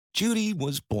Judy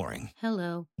was boring.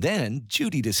 Hello. Then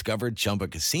Judy discovered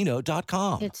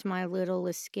ChumbaCasino.com. It's my little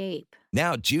escape.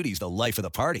 Now Judy's the life of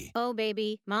the party. Oh,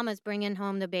 baby, mama's bringing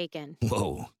home the bacon.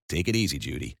 Whoa, take it easy,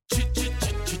 Judy.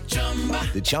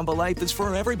 The Chumba life is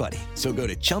for everybody. So go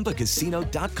to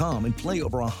ChumbaCasino.com and play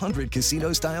over 100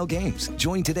 casino-style games.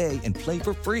 Join today and play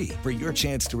for free for your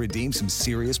chance to redeem some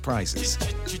serious prizes.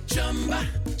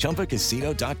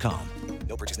 ChumbaCasino.com.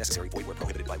 No purchase necessary. Void where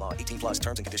prohibited by law. 18 plus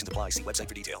terms and conditions apply. See website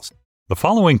for details. The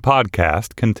following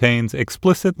podcast contains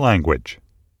explicit language.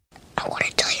 I want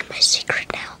to tell you my secret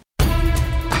now.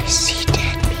 I see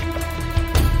dead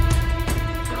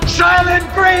people. Silent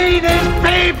Green is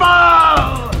people!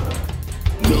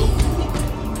 No,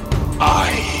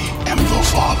 I am the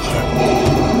Father.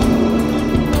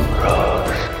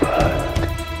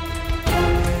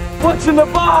 What's in the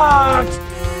box?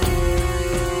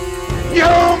 You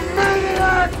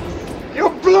maniac! You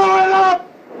blew it up!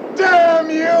 Damn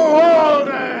you all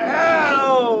to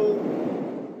hell!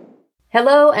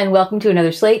 Hello and welcome to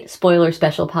another Slate Spoiler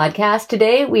Special podcast.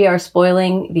 Today we are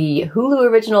spoiling the Hulu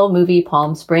original movie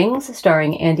Palm Springs,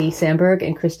 starring Andy Samberg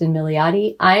and Kristen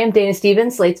Milioti. I am Dana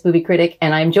Stevens, Slate's movie critic,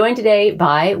 and I'm joined today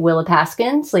by Willa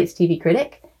Paskin, Slate's TV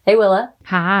critic. Hey, Willa.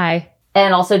 Hi.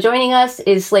 And also joining us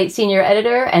is Slate senior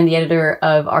editor and the editor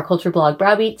of our culture blog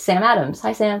Browbeat, Sam Adams.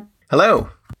 Hi, Sam. Hello.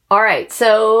 All right,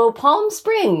 so Palm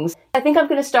Springs. I think I'm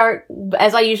going to start,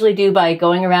 as I usually do, by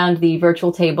going around the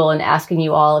virtual table and asking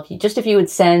you all if you would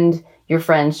send your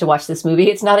friends to watch this movie.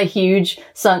 It's not a huge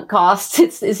sunk cost.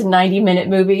 It's a 90-minute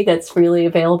movie that's freely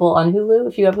available on Hulu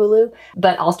if you have Hulu.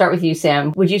 But I'll start with you,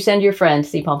 Sam. Would you send your friend to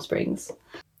see Palm Springs?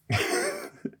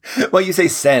 Well, you say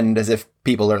send as if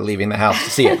people are leaving the house to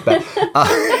see it, but...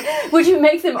 Would you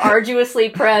make them arduously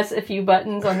press a few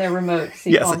buttons on their remote to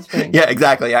see Palm Springs? Yeah,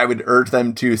 exactly. I would urge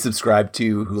them to subscribe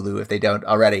to Hulu if they don't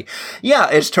already. Yeah,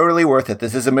 it's totally worth it.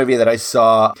 This is a movie that I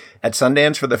saw at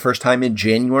Sundance for the first time in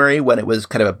January when it was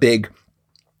kind of a big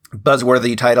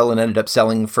buzzworthy title and ended up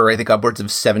selling for, I think, upwards of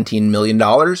 $17 million,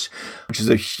 which is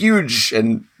a huge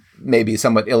and maybe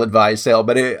somewhat ill-advised sale,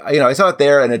 but I saw it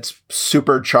there, and it's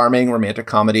super charming romantic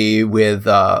comedy with,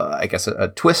 I guess, a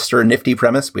twist or a nifty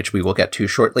premise, which we will get to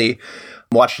shortly.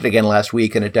 Watched it again last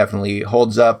week, and it definitely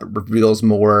holds up, reveals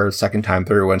more second time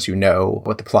through once you know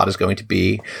what the plot is going to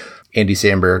be. Andy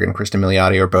Samberg and Kristen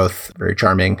Milioti are both very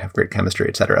charming, have great chemistry,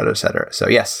 et cetera, et cetera. So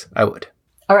yes, I would.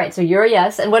 All right, so you're a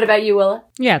yes. And what about you, Willa?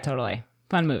 Yeah, totally.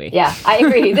 Fun movie. Yeah, I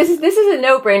agree. This is a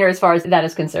no-brainer as far as that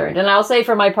is concerned. And I'll say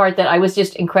for my part that I was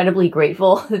just incredibly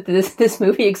grateful that this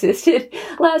movie existed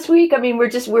last week. I mean,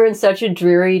 we're in such a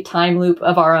dreary time loop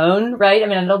of our own, right? I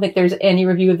mean, I don't think there's any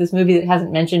review of this movie that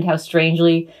hasn't mentioned how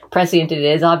strangely prescient it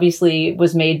is. Obviously, it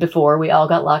was made before we all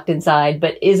got locked inside,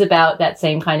 but is about that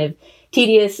same kind of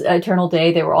tedious eternal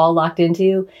day that we're all locked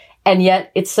into. And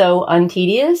yet it's so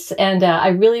untedious. And I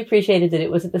really appreciated that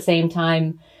it was at the same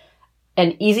time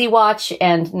an easy watch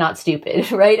and not stupid,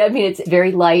 right? I mean, it's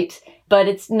very light, but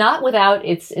it's not without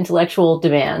its intellectual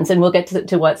demands. And we'll get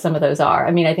to what some of those are.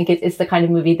 I mean, I think it's the kind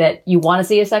of movie that you want to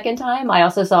see a second time. I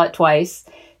also saw it twice,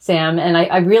 Sam, and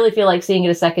I really feel like seeing it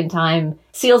a second time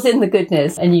seals in the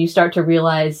goodness, and you start to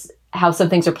realize how some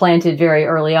things are planted very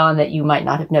early on that you might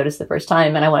not have noticed the first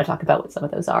time. And I want to talk about what some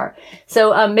of those are.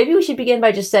 So maybe we should begin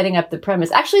by just setting up the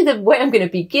premise. Actually, the way I'm going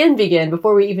to begin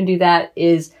before we even do that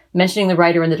is mentioning the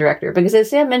writer and the director. Because as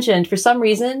Sam mentioned, for some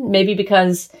reason, maybe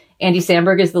because Andy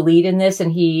Samberg is the lead in this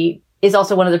and he is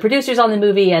also one of the producers on the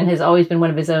movie and has always been one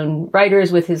of his own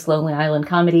writers with his Lonely Island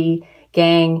comedy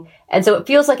gang. And so it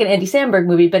feels like an Andy Samberg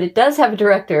movie, but it does have a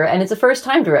director and it's a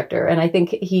first-time director. And I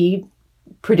think he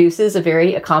produces a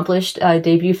very accomplished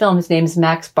debut film. His name is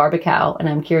Max Barbakow, and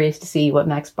I'm curious to see what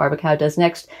Max Barbakow does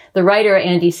next. The writer,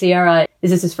 Andy Sierra,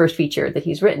 this is his first feature that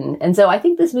he's written. And so I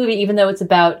think this movie, even though it's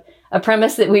about a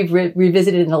premise that we've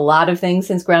revisited in a lot of things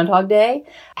since Groundhog Day,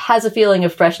 has a feeling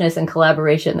of freshness and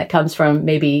collaboration that comes from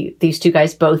maybe these two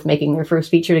guys both making their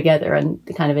first feature together and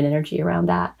kind of an energy around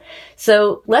that.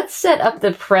 So let's set up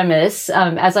the premise.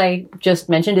 As I just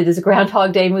mentioned, it is a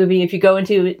Groundhog Day movie. If you go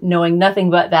into it knowing nothing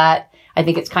but that, I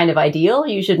think it's kind of ideal.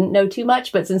 You shouldn't know too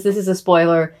much, but since this is a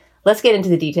spoiler, let's get into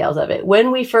the details of it.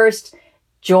 When we first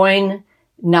join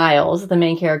Niles, the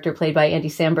main character played by Andy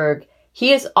Samberg,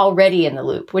 he is already in the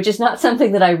loop, which is not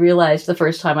something that I realized the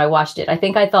first time I watched it. I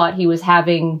think I thought he was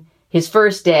having his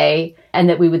first day and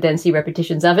that we would then see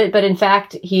repetitions of it. But in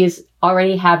fact, he is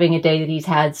already having a day that he's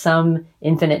had some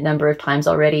infinite number of times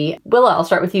already. Willa, I'll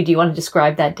start with you. Do you want to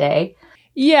describe that day?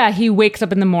 Yeah, he wakes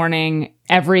up in the morning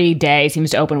every day,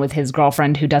 seems to open with his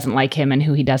girlfriend who doesn't like him and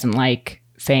who he doesn't like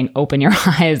saying, "Open your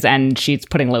eyes," and she's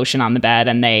putting lotion on the bed,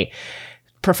 and they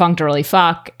perfunctorily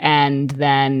fuck, and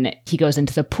then he goes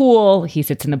into the pool. He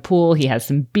sits in the pool. He has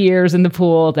some beers in the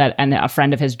pool and a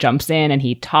friend of his jumps in and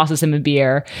he tosses him a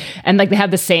beer. And like they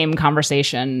have the same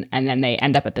conversation, and then they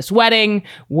end up at this wedding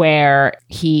where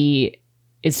he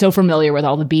is so familiar with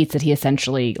all the beats that he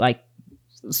essentially like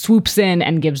swoops in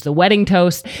and gives the wedding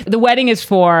toast. The wedding is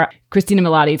for Christina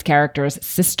Milioti's character's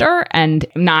sister, and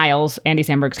Niles, Andy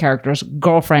Samberg's character's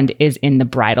girlfriend, is in the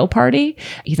bridal party.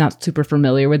 He's not super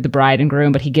familiar with the bride and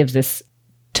groom, but he gives this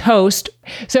toast.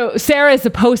 So Sarah is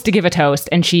supposed to give a toast,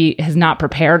 and she has not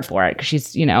prepared for it because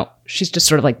she's just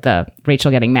sort of like the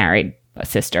Rachel getting married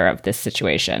sister of this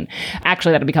situation.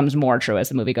 Actually, that becomes more true as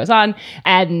the movie goes on.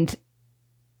 And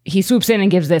he swoops in and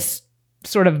gives this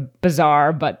sort of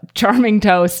bizarre but charming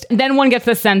toast. And then one gets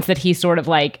the sense that he's sort of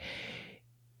like,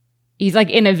 he's like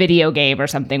in a video game or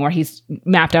something where he's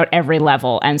mapped out every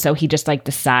level. And so he just like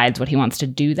decides what he wants to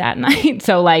do that night.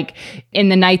 So like in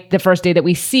the first day that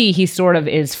we see, he sort of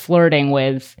is flirting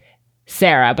with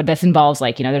Sarah, but this involves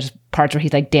like, there's parts where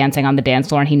he's like dancing on the dance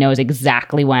floor and he knows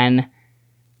exactly when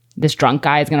this drunk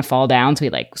guy is going to fall down. So he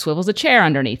like swivels a chair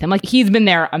underneath him. Like he's been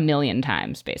there a million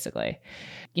times, basically.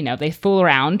 They fool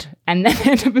around and then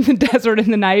end up in the desert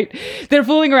in the night. They're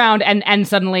fooling around and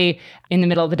suddenly in the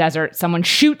middle of the desert, someone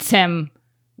shoots him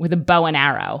with a bow and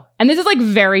arrow. And this is like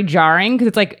very jarring because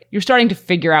it's like you're starting to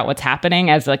figure out what's happening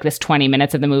as like this 20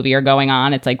 minutes of the movie are going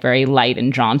on. It's like very light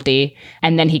and jaunty.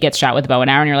 And then he gets shot with a bow and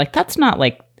arrow and you're like, that's not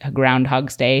like a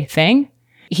Groundhog's Day thing.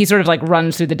 He sort of like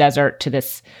runs through the desert to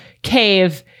this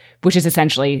cave, which is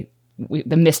essentially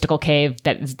the mystical cave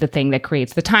that is the thing that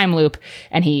creates the time loop.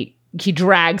 And he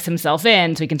drags himself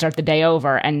in so he can start the day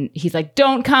over. And he's like,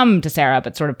 don't come to Sarah,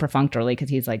 but sort of perfunctorily because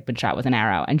he's like been shot with an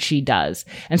arrow. And she does.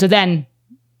 And so then,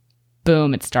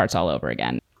 boom, it starts all over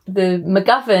again. The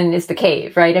MacGuffin is the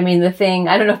cave, right? I mean, the thing,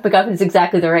 I don't know if MacGuffin is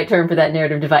exactly the right term for that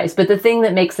narrative device, but the thing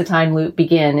that makes the time loop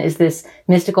begin is this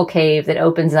mystical cave that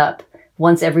opens up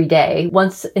once every day,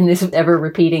 once in this ever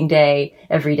repeating day,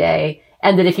 every day.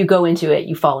 And that if you go into it,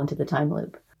 you fall into the time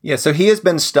loop. Yeah, so he has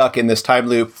been stuck in this time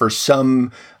loop for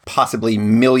some possibly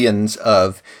millions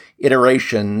of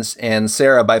iterations, and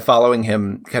Sarah, by following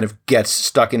him, kind of gets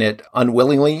stuck in it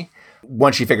unwillingly.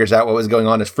 Once she figures out what was going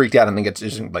on, is freaked out and then gets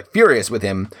just like furious with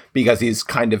him because he's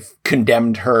kind of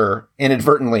condemned her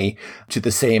inadvertently to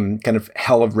the same kind of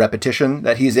hell of repetition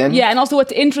that he's in. Yeah, and also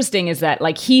what's interesting is that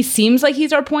like he seems like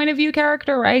he's our point of view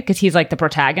character, right? Because he's like the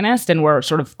protagonist and we're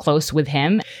sort of close with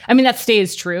him. I mean, that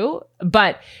stays true,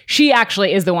 but she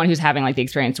actually is the one who's having like the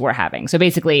experience we're having. So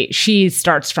basically, she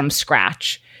starts from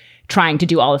scratch trying to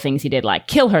do all the things he did, like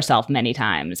kill herself many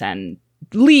times and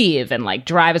leave and like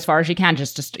drive as far as she can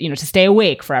just to stay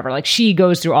awake forever. Like she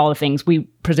goes through all the things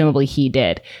presumably he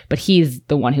did, but he's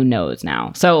the one who knows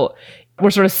now. So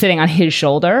we're sort of sitting on his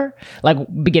shoulder, like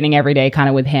beginning every day kind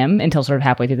of with him until sort of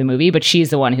halfway through the movie, but she's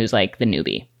the one who's like the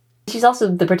newbie. She's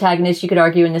also the protagonist, you could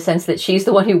argue, in the sense that she's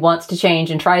the one who wants to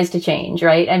change and tries to change,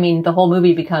 right? I mean, the whole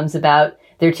movie becomes about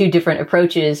their two different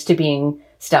approaches to being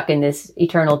stuck in this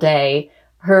eternal day.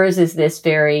 Hers is this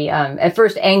very, at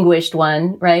first anguished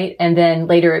one, right? And then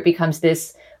later it becomes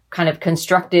this kind of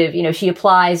constructive, she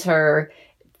applies her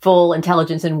full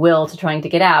intelligence and will to trying to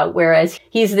get out. Whereas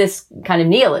he's this kind of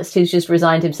nihilist who's just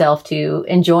resigned himself to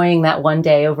enjoying that one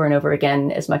day over and over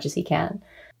again as much as he can.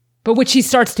 But which he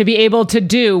starts to be able to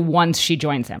do once she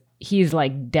joins him. He's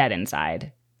like dead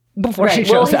inside before she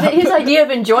shows up. His idea of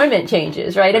enjoyment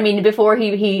changes, right? I mean, before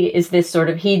he is this sort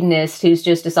of hedonist who's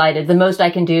just decided the most I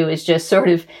can do is just sort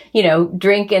of,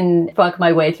 drink and fuck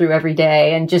my way through every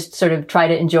day and just sort of try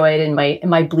to enjoy it in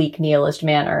my bleak nihilist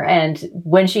manner. And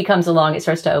when she comes along, it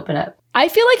starts to open up. I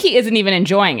feel like he isn't even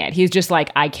enjoying it. He's just like,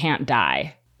 I can't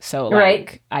die. So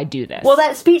right. I do this. Well,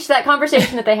 that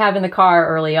conversation that they have in the car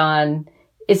early on,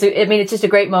 it's just a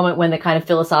great moment when the kind of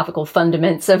philosophical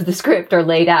fundaments of the script are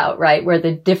laid out, right? Where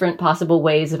the different possible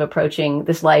ways of approaching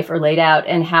this life are laid out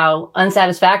and how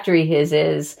unsatisfactory his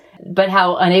is, but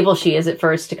how unable she is at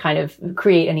first to kind of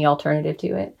create any alternative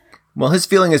to it. Well, his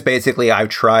feeling is basically, I've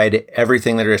tried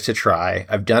everything there is to try.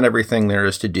 I've done everything there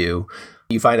is to do.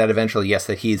 You find out eventually, yes,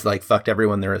 that he's like fucked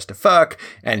everyone there is to fuck,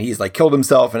 and he's like killed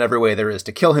himself in every way there is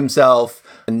to kill himself.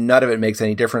 And none of it makes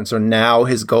any difference. So now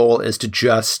his goal is to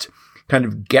just kind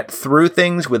of get through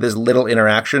things with as little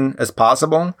interaction as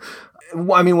possible.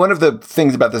 I mean, one of the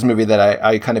things about this movie that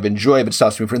I kind of enjoy, but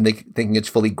stops me from thinking it's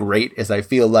fully great, is I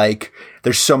feel like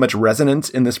there's so much resonance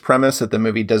in this premise that the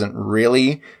movie doesn't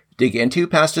really dig into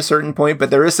past a certain point. But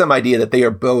there is some idea that they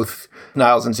are both,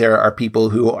 Niles and Sarah, are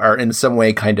people who are in some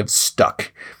way kind of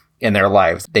stuck in their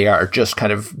lives. They are just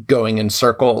kind of going in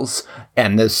circles,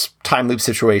 and this time loop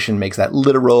situation makes that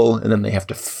literal, and then they have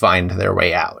to find their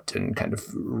way out and kind of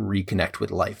reconnect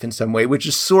with life in some way, which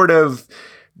is sort of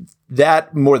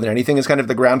that more than anything is kind of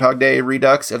the Groundhog Day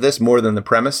redux of this, more than the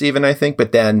premise even, I think.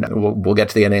 But then we'll get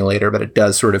to the ending later, but it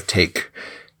does sort of take,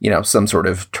 some sort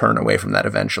of turn away from that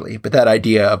eventually. But that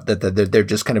idea of that they're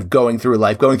just kind of going through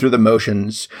life, going through the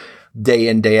motions day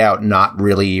in, day out, not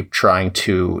really trying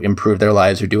to improve their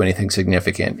lives or do anything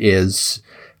significant is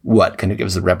what kind of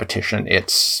gives the repetition.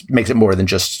 It makes it more than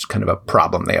just kind of a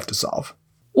problem they have to solve.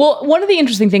 Well, one of the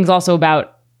interesting things also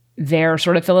about their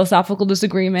sort of philosophical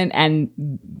disagreement and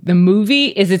the movie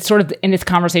is it's sort of in its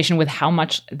conversation with how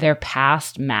much their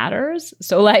past matters.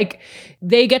 So like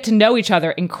they get to know each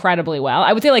other incredibly well.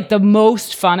 I would say like the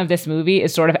most fun of this movie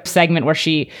is sort of a segment where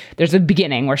there's a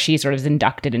beginning where she sort of is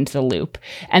inducted into the loop.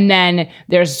 And then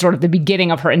there's sort of the beginning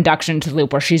of her induction to the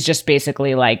loop where she's just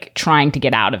basically like trying to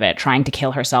get out of it, trying to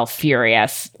kill herself,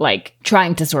 furious, like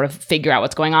trying to sort of figure out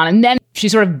what's going on. And then she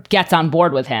sort of gets on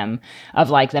board with him of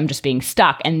like them just being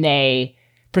stuck, and they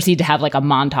proceed to have like a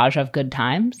montage of good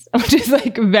times, which is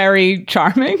like very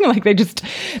charming. Like they just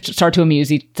start to amuse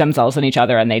themselves and each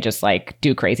other, and they just like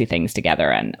do crazy things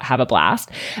together and have a blast.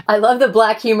 I love the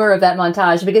black humor of that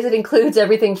montage because it includes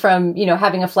everything from,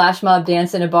 having a flash mob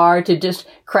dance in a bar to just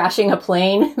crashing a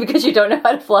plane because you don't know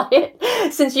how to fly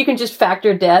it, since you can just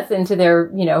factor death into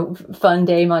their, fun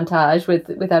day montage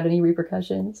without any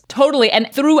repercussions. Totally.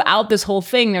 And throughout this whole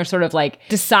thing, they're sort of like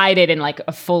decided in like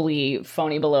a fully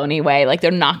phony baloney way, like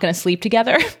they're not going to sleep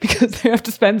together because they have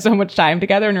to spend so much time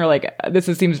together. And you're like,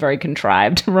 seems very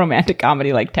contrived romantic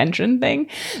comedy, like tension thing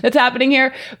that's happening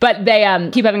here. But they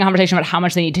keep having a conversation about how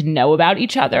much they need to know about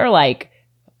each other, like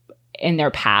in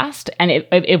their past, and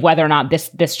if whether or not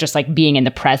this just like being in the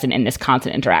present in this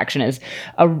constant interaction is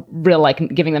a real like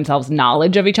giving themselves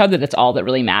knowledge of each other. That's all that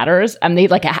really matters. And they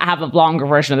like have a longer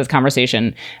version of this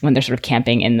conversation when they're sort of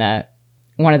camping in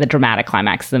one of the dramatic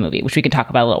climaxes of the movie, which we could talk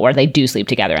about a little, where they do sleep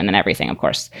together, and then everything, of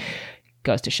course,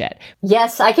 goes to shit.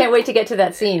 Yes, I can't wait to get to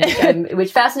that scene,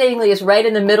 which fascinatingly is right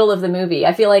in the middle of the movie.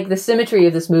 I feel like the symmetry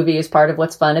of this movie is part of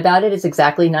what's fun about it. It's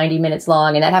exactly 90 minutes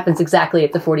long, and that happens exactly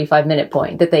at the 45-minute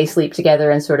point that they sleep together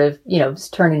and sort of,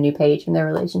 turn a new page in their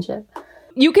relationship.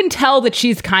 You can tell that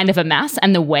she's kind of a mess,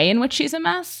 and the way in which she's a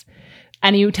mess,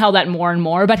 and you tell that more and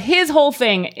more. But his whole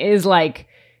thing is like,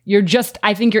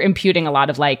 I think you're imputing a lot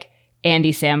of like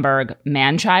Andy Samberg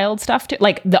man-child stuff to,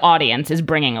 like, the audience is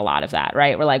bringing a lot of that,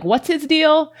 right? We're like, what's his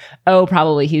deal? Oh,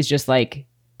 probably he's just like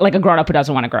a grown-up who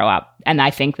doesn't want to grow up. And I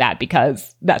think that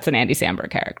because that's an Andy Samberg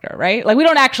character, right? Like, we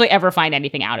don't actually ever find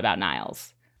anything out about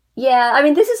Niles. Yeah, I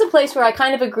mean, this is a place where I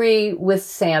kind of agree with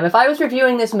Sam. If I was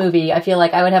reviewing this movie, I feel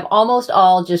like I would have almost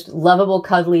all just lovable,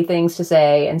 cuddly things to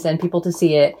say and send people to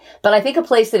see it. But I think a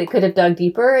place that it could have dug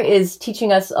deeper is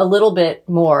teaching us a little bit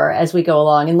more as we go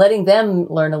along and letting them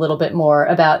learn a little bit more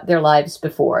about their lives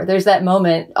before. There's that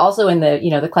moment also in the,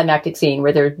 the climactic scene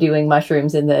where they're doing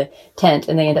mushrooms in the tent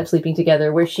and they end up sleeping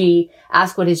together, where she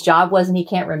asks what his job was and he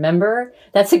can't remember.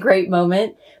 That's a great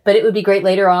moment. But it would be great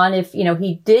later on if,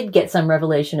 he did get some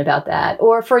revelation about that.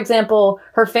 Or, for example,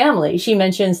 her family. She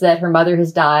mentions that her mother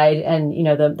has died and,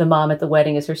 the mom at the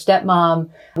wedding is her stepmom.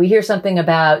 We hear something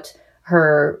about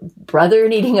her brother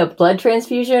needing a blood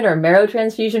transfusion or marrow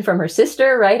transfusion from her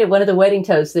sister, right? At one of the wedding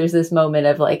toasts, there's this moment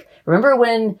of like, remember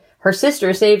when her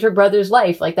sister saved her brother's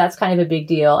life? Like, that's kind of a big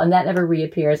deal. And that never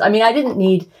reappears. I mean, I didn't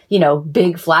need,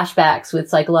 big flashbacks with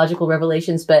psychological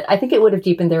revelations, but I think it would have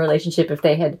deepened their relationship if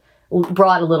they had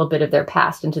brought a little bit of their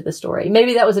past into the story.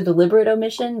 Maybe that was a deliberate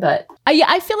omission, but... Yeah,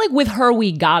 I feel like with her,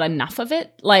 we got enough of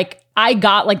it. Like, I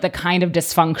got like the kind of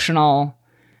dysfunctional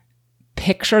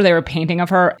picture they were painting of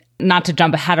her. Not to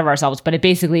jump ahead of ourselves, but it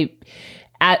basically,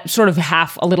 at sort of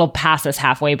a little past this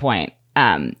halfway point,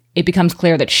 it becomes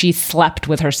clear that she slept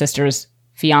with her sister's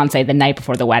fiance the night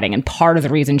before the wedding. And part of the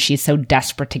reason she's so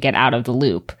desperate to get out of the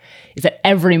loop is that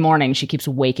every morning she keeps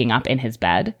waking up in his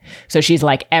bed. So she's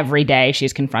like, every day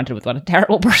she's confronted with what a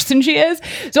terrible person she is.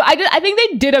 So I think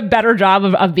they did a better job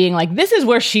of being like, this is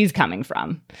where she's coming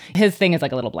from. His thing is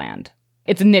like a little bland.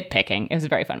 It's nitpicking. It was a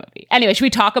very fun movie. Anyway, should we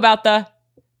talk about the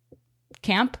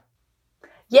camp?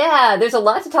 Yeah, there's a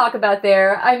lot to talk about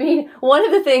there. I mean, one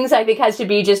of the things I think has to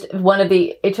be just one of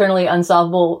the eternally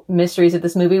unsolvable mysteries of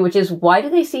this movie, which is why do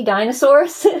they see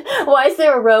dinosaurs? Why is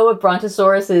there a row of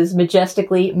brontosauruses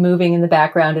majestically moving in the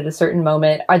background at a certain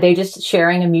moment? Are they just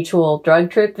sharing a mutual drug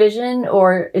trip vision?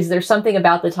 Or is there something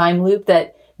about the time loop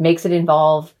that makes it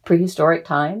involve prehistoric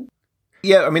time?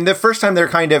 Yeah, I mean, the first time they're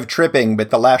kind of tripping,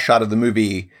 but the last shot of the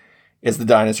movie is the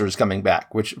dinosaurs coming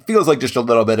back, which feels like just a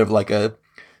little bit of like a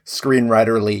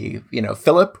screenwriterly,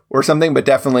 fillip or something, but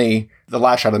definitely the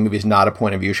last shot of the movie is not a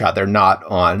point of view shot. They're not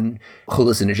on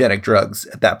hallucinogenic drugs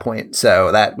at that point.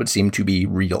 So that would seem to be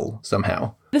real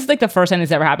somehow. This is like the first time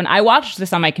this ever happened. I watched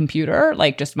this on my computer,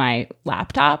 like just my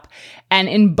laptop. And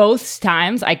in both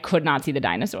times, I could not see the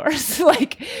dinosaurs.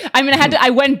 I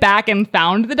went back and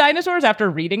found the dinosaurs after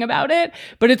reading about it.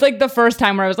 But it's like the first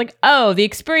time where I was like, oh, the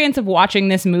experience of watching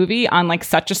this movie on like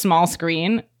such a small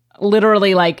screen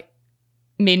literally like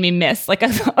made me miss like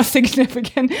a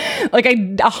significant,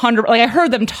 I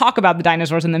heard them talk about the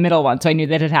dinosaurs in the middle one, so I knew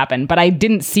that had happened, but I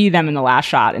didn't see them in the last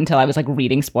shot until I was like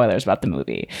reading spoilers about the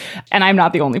movie. And I'm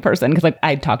not the only person, because like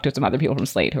I talked to some other people from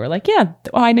Slate who were like, yeah,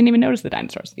 I didn't even notice the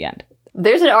dinosaurs at the end.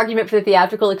 There's an argument for the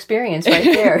theatrical experience right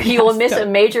there. You will miss a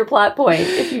major plot point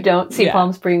if you don't see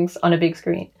Palm Springs on a big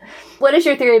screen. What is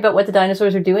your theory about what the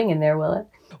dinosaurs are doing in there, Willa?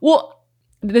 Well,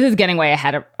 this is getting way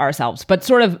ahead of ourselves, but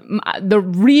sort of the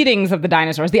readings of the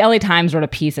dinosaurs, the LA Times wrote a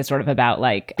piece that's sort of about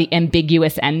like the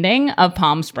ambiguous ending of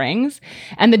Palm Springs,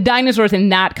 and the dinosaurs in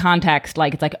that context,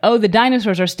 like it's like, oh, the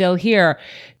dinosaurs are still here.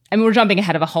 I mean, we're jumping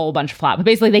ahead of a whole bunch of plot, but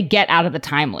basically they get out of the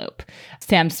time loop.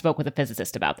 Sam spoke with a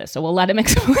physicist about this, so we'll let him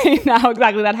explain how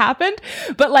exactly that happened.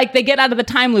 But like they get out of the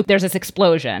time loop, there's this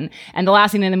explosion, and the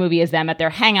last scene in the movie is them at their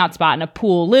hangout spot in a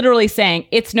pool, literally saying,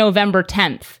 it's November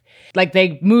 10th. Like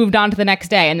they moved on to the next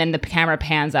day, and then the camera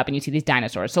pans up and you see these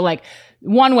dinosaurs. So like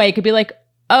one way it could be like,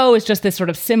 oh, it's just this sort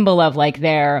of symbol of like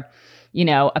their,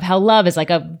 of how love is like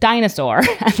a dinosaur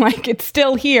and like it's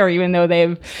still here even though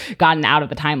they've gotten out of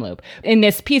the time loop. In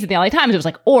this piece at the LA Times, it was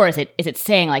like, or is it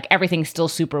saying like everything's still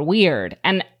super weird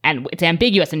and it's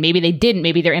ambiguous and maybe they didn't,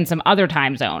 maybe they're in some other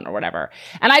time zone or whatever.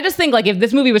 And I just think like if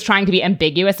this movie was trying to be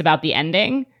ambiguous about the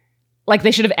ending, like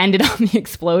they should have ended on the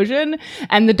explosion,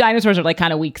 and the dinosaurs are like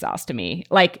kind of weak sauce to me.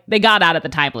 Like they got out of the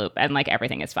time loop and like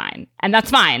everything is fine. And that's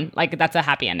fine. Like that's a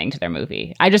happy ending to their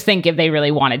movie. I just think if they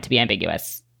really wanted to be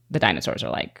ambiguous, the dinosaurs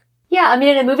are like. Yeah, I mean,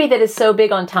 in a movie that is so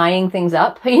big on tying things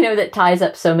up, that ties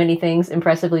up so many things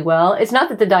impressively well, it's not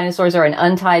that the dinosaurs are an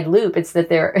untied loop, it's that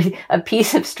they're a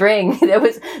piece of string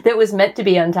that was meant to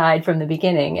be untied from the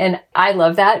beginning. And I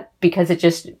love that because it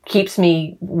just keeps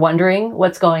me wondering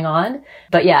what's going on.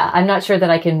 But yeah, I'm not sure that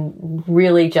I can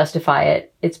really justify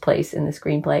its place in the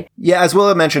screenplay. Yeah, as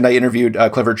Willa mentioned, I interviewed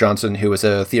Clifford Johnson, who was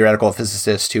a theoretical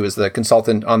physicist who was the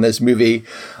consultant on this movie.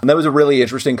 And that was a really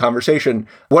interesting conversation.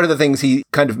 One of the things he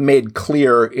kind of made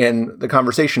clear in the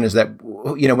conversation is that,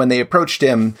 when they approached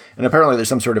him, and apparently there's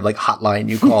some sort of like hotline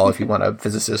you call if you want a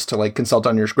physicist to like consult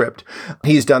on your script.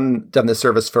 He's done this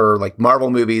service for like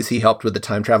Marvel movies. He helped with the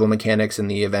time travel mechanics in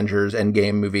the Avengers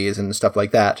Endgame movies and stuff like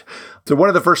that. So one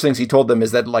of the first things he told them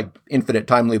is that like infinite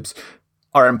time loops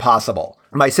are impossible.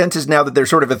 My sense is now that there's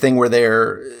sort of a thing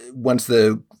where once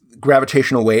the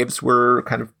gravitational waves were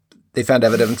they found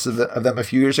evidence of them a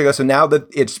few years ago. So now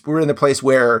that we're in the place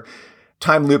where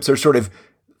time loops are sort of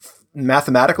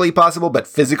mathematically possible, but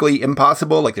physically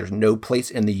impossible. Like there's no place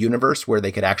in the universe where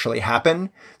they could actually happen.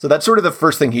 So that's sort of the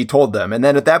first thing he told them. And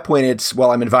then at that point, it's,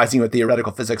 well, I'm advising with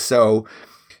theoretical physics. So,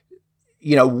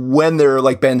 when there are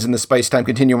like bends in the space-time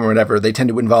continuum or whatever, they tend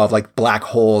to involve like black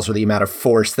holes or the amount of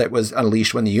force that was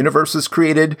unleashed when the universe was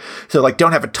created. So like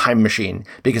don't have a time machine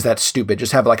because that's stupid.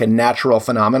 Just have like a natural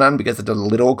phenomenon because it's a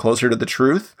little closer to the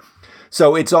truth.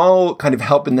 So it's all kind of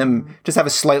helping them just have a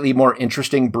slightly more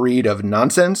interesting breed of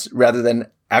nonsense rather than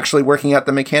actually working out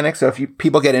the mechanics. So if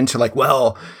people get into like,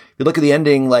 well, you look at the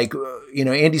ending, like,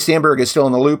 Andy Samberg is still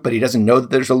in the loop, but he doesn't know that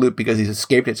there's a loop because he's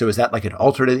escaped it. So is that like an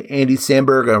alternate Andy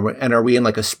Samberg? And are we in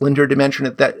like a splinter dimension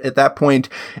at that point?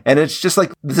 And it's just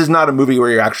like, this is not a movie where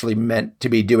you're actually meant to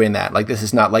be doing that. Like, this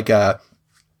is not like a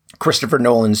Christopher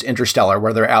Nolan's Interstellar,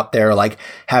 where they're out there like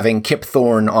having Kip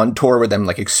Thorne on tour with them,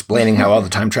 like explaining how all the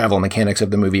time travel mechanics of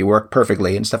the movie work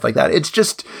perfectly and stuff like that. It's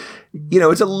just,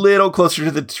 it's a little closer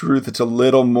to the truth. It's a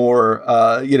little more,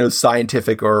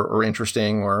 scientific or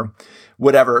interesting or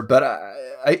whatever. But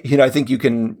I think you're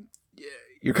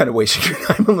kind of wasting your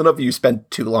time a little if you spend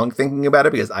too long thinking about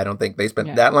it, because I don't think they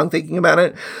spent that long thinking about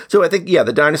it. So I think,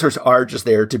 the dinosaurs are just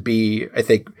there to be, I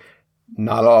think,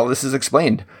 not all of this is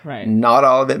explained. Right. Not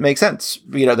all of it makes sense.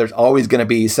 There's always going to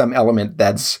be some element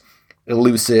that's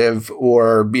elusive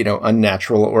or,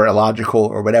 unnatural or illogical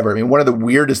or whatever. I mean, one of the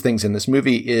weirdest things in this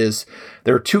movie is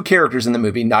there are two characters in the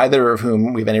movie, neither of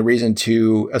whom we have any reason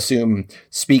to assume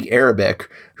speak Arabic,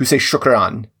 who say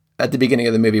shukran at the beginning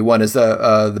of the movie. One is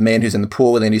the man who's in the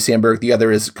pool with Andy Samberg. The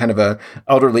other is kind of a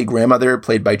elderly grandmother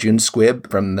played by June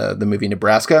Squibb from the movie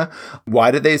Nebraska.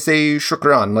 Why did they say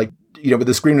shukran? Like, with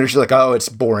the screenwriter, she's like, oh, it's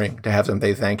boring to have them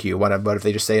say thank you. What if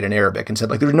they just say it in Arabic instead?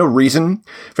 Like, there's no reason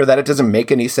for that. It doesn't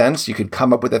make any sense. You could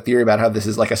come up with a theory about how this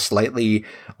is like a slightly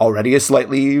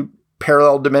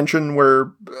parallel dimension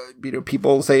where,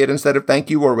 people say it instead of thank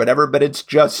you or whatever, but it's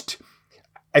just,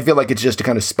 I feel like it's just to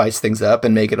kind of spice things up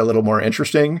and make it a little more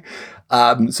interesting.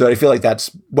 So I feel like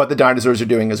that's what the dinosaurs are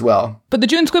doing as well. But the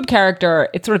June Squibb character,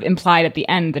 it's sort of implied at the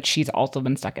end that she's also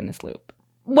been stuck in this loop.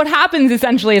 What happens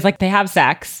essentially is like they have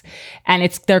sex and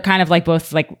they're kind of like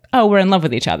both like, oh, we're in love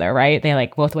with each other, right? They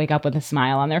like both wake up with a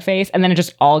smile on their face and then it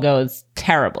just all goes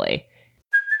terribly.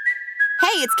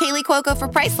 Hey, it's Kaylee Cuoco for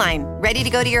Priceline. Ready to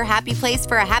go to your happy place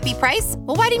for a happy price?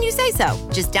 Well, why didn't you say so?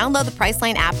 Just download the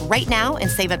Priceline app right now and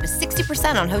save up to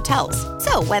 60% on hotels.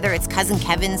 So whether it's Cousin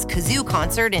Kevin's Kazoo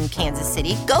Concert in Kansas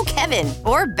City, go Kevin,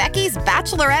 or Becky's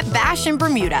Bachelorette Bash in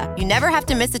Bermuda, you never have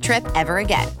to miss a trip ever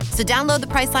again. So download the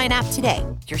Priceline app today.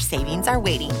 Your savings are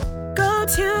waiting. Go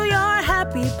to your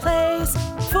happy place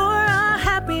for a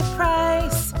happy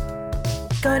price.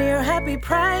 Go to your happy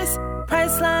price,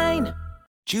 Priceline.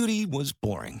 Judy was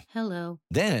boring. Hello.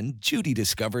 Then Judy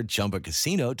discovered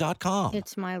ChumbaCasino.com.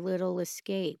 It's my little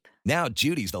escape. Now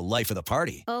Judy's the life of the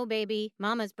party. Oh, baby,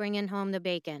 mama's bringing home the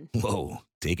bacon. Whoa,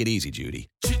 take it easy, Judy.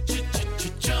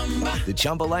 The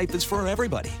Chumba life is for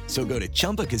everybody. So go to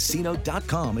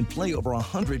ChumbaCasino.com and play over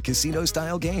 100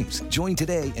 casino-style games. Join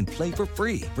today and play for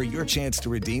free for your chance to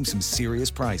redeem some serious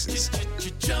prizes.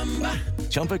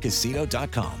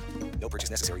 ChumbaCasino.com. No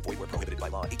purchase necessary. Void where prohibited by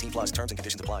law. 18 plus terms and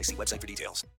conditions apply. See website for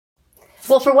details.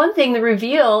 Well, for one thing, the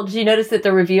reveal, did you notice that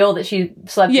the reveal that she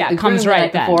slept with the groom the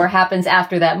night before happens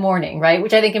after that morning, right?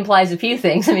 Which I think implies a few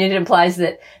things. I mean, it implies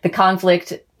that the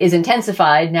conflict is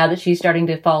intensified now that she's starting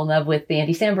to fall in love with the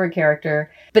Andy Samberg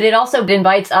character. But it also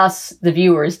invites us, the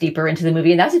viewers, deeper into the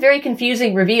movie. And that's a very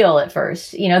confusing reveal at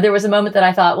first. There was a moment that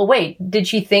I thought, well, wait, did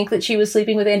she think that she was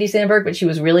sleeping with Andy Samberg, but she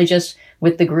was really just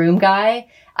with the groom guy?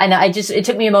 And it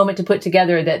took me a moment to put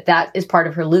together that is part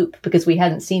of her loop because we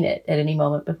hadn't seen it at any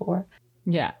moment before.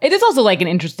 Yeah. It is also like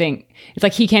it's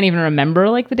like he can't even remember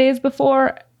like the days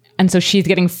before. And so she's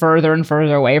getting further and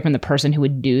further away from the person who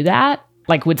would do that,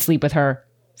 like would sleep with her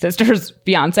sister's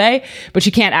fiance, but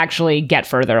she can't actually get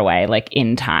further away like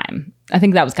in time. I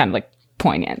think that was kind of like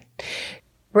poignant.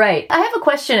 Right. I have a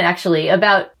question actually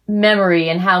about memory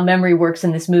and how memory works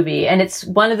in this movie. And it's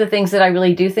one of the things that I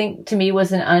really do think to me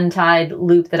was an untied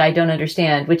loop that I don't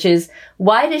understand, which is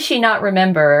why does she not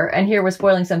remember? And here we're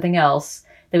spoiling something else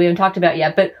that we haven't talked about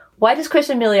yet, but why does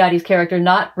Kristen Miliotti's character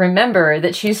not remember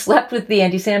that she slept with the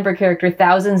Andy Samberg character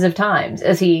thousands of times,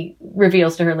 as he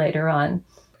reveals to her later on?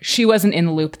 She wasn't in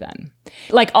the loop then.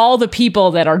 Like all the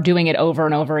people that are doing it over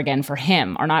and over again for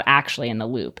him are not actually in the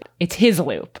loop. It's his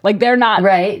loop. Like they're not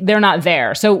right. They're not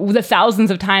there. So the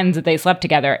thousands of times that they slept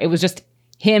together, it was just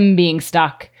him being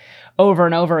stuck over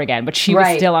and over again, but she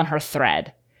was still on her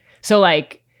thread. So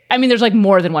like, I mean, there's like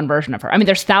more than one version of her. I mean,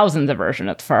 there's thousands of versions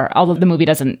of her, although the movie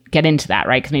doesn't get into that,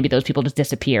 right? Because maybe those people just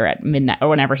disappear at midnight or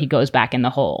whenever he goes back in the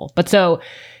hole. But so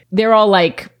they're all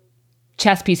like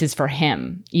chess pieces for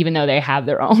him, even though they have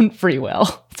their own free will,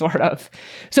 sort of.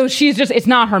 So it's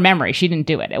not her memory. She didn't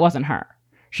do it. It wasn't her.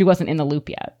 She wasn't in the loop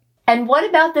yet. And what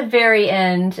about the very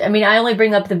end? I mean, I only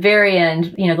bring up the very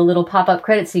end, the little pop-up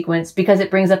credit sequence, because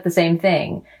it brings up the same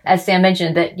thing. As Sam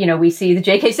mentioned, that, we see the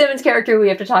J.K. Simmons character we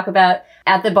have to talk about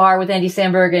at the bar with Andy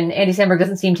Samberg, and Andy Samberg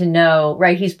doesn't seem to know,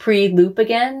 right? He's pre-loop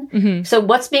again. Mm-hmm. So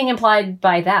what's being implied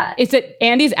by that? It's that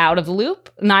Andy's out of the loop.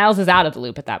 Niles is out of the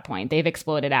loop at that point. They've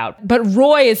exploded out. But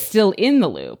Roy is still in the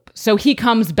loop. So he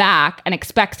comes back and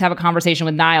expects to have a conversation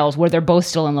with Niles where they're both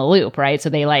still in the loop, right? So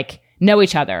they know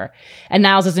each other. And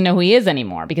Niles doesn't know who he is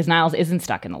anymore because Niles isn't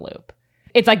stuck in the loop.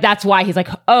 It's like, that's why he's like,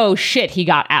 oh shit, he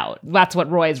got out. That's what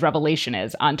Roy's revelation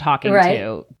is on talking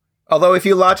to. Although if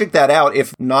you logic that out,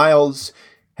 if Niles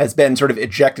has been sort of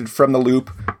ejected from the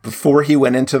loop before he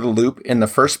went into the loop in the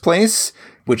first place,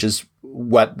 which is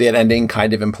what that ending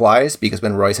kind of implies, because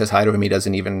when Roy says hi to him, he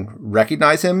doesn't even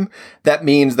recognize him. That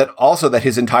means that also that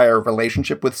his entire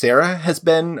relationship with Sarah has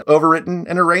been overwritten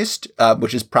and erased,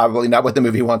 which is probably not what the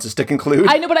movie wants us to conclude.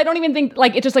 I know, but I don't even think,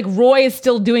 it's just like Roy is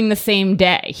still doing the same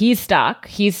day. He's stuck,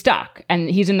 and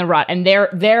he's in the rut. And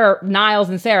they're Niles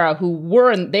and Sarah, who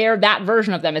were in there, that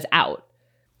version of them is out.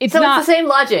 It's the same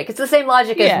logic. It's the same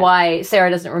logic as why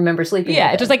Sarah doesn't remember sleeping.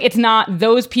 Yeah, it's just like, it's not,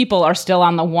 those people are still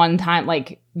on the one time,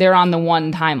 they're on the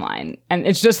one timeline. And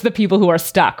it's just the people who are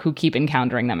stuck who keep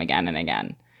encountering them again and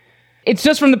again. It's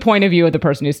just from the point of view of the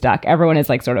person who's stuck. Everyone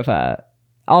is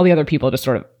all the other people just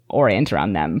sort of orient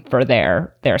around them for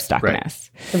their stuckness.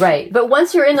 Right. But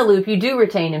once you're in the loop, you do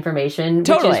retain information, which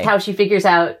is how she figures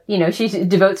out, she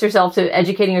devotes herself to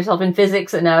educating herself in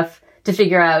physics enough to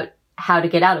figure out how to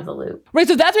get out of the loop. Right.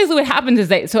 So that's basically what happens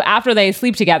is after they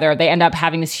sleep together, they end up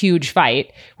having this huge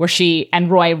fight where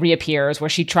Roy reappears, where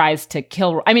she tries to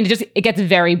kill. I mean, it gets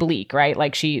very bleak, right?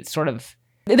 Like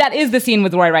that is the scene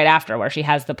with Roy right after where she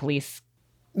has the police.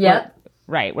 Yep.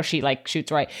 Right. Where she like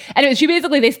shoots Roy. Anyway, she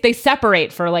basically, they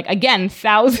separate for like, again,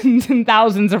 thousands and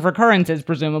thousands of recurrences,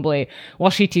 presumably,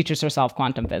 while she teaches herself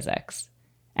quantum physics.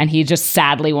 And he just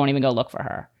sadly won't even go look for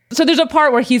her. So there's a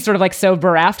part where he's sort of like so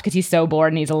bereft because he's so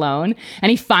bored and he's alone. And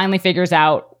he finally figures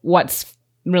out what's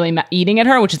really eating at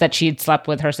her, which is that she'd slept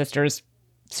with her sister's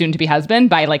soon-to-be husband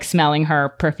by like smelling her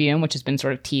perfume, which has been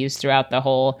sort of teased throughout the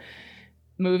whole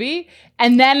movie.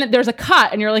 And then there's a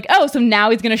cut and you're like, oh, so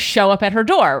now he's going to show up at her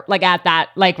door. Like at that,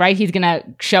 like, right? He's going to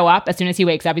show up as soon as he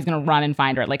wakes up. He's going to run and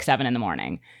find her at like 7 a.m.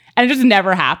 And it just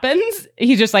never happens.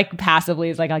 He just like passively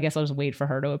is like, I guess I'll just wait for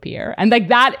her to appear. And like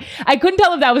that, I couldn't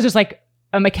tell if that was just like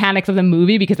a mechanics of the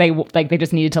movie because they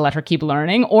just needed to let her keep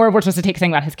learning, or we're supposed to take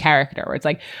something about his character where it's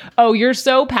like, oh, you're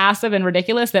so passive and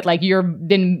ridiculous that like you've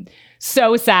been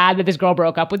so sad that this girl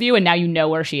broke up with you and now you know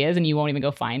where she is and you won't even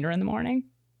go find her in the morning.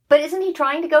 But isn't he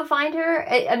trying to go find her?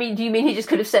 I mean, do you mean he just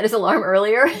could have set his alarm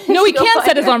earlier? No, he can't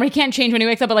set his alarm. He can't change when he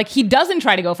wakes up. But like, he doesn't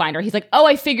try to go find her. He's like, oh,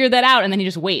 I figured that out. And then he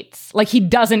just waits. Like, he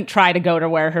doesn't try to go to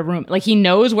where her room, like he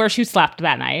knows where she slept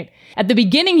that night. At the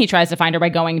beginning, he tries to find her by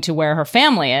going to where her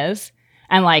family is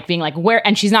and like being like, where,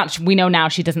 and she's not, we know now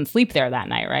she doesn't sleep there that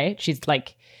night, right? She's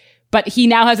like, but he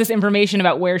now has this information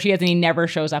about where she is and he never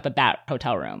shows up at that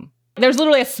hotel room. There's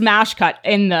literally a smash cut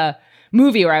in the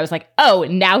movie where I was like, oh,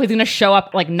 now he's going to show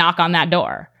up, like knock on that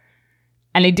door.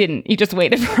 And he didn't. He just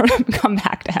waited for her to come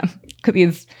back to him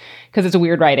because it's a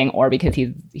weird writing or because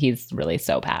he's really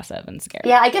so passive and scared.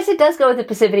 Yeah, I guess it does go with the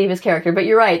passivity of his character, but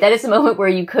you're right. That is the moment where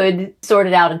you could sort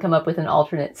it out and come up with an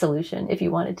alternate solution if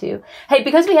you wanted to. Hey,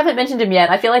 because we haven't mentioned him yet,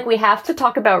 I feel like we have to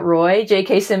talk about Roy,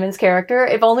 J.K. Simmons' character,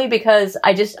 if only because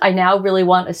I now really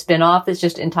want a spin-off that's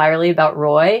just entirely about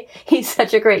Roy. He's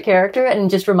such a great character and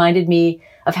just reminded me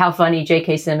of how funny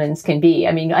J.K. Simmons can be.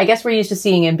 I mean, I guess we're used to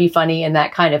seeing him be funny in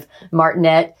that kind of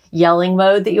martinet yelling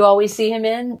mode that you always see him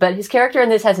in, but his character in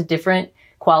this has a different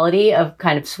quality of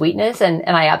kind of sweetness, and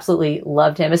I absolutely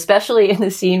loved him, especially in the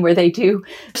scene where they do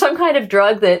some kind of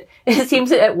drug that it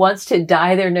seems at once to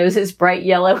dye their noses bright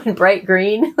yellow and bright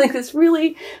green. Like this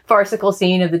really farcical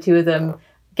scene of the two of them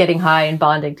getting high and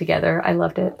bonding together. I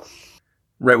loved it.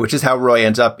 Right, which is how Roy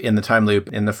ends up in the time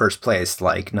loop in the first place.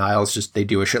 Like, Niles they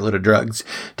do a shitload of drugs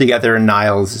together, and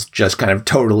Niles is just kind of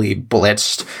totally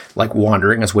blitzed, like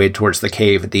wandering his way towards the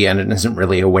cave at the end and isn't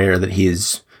really aware that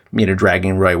he's,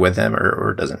 dragging Roy with him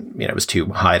or doesn't, was too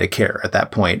high to care at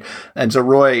that point. And so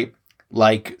Roy,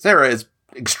 like Sarah, is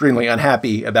extremely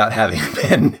unhappy about having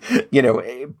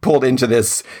been, pulled into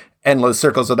this endless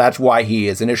circle. So that's why he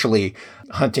is initially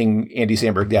hunting Andy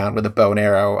Samberg down with a bow and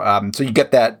arrow. So you get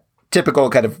that typical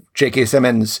kind of J.K.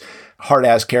 Simmons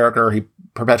hard-ass character. He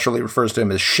perpetually refers to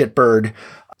him as Shitbird.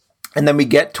 And then we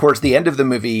get towards the end of the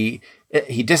movie,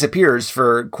 he disappears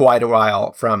for quite a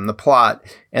while from the plot.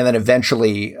 And then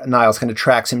eventually Niles kind of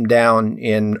tracks him down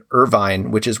in Irvine,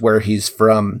 which is where he's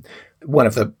from. One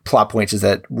of the plot points is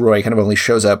that Roy kind of only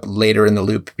shows up later in the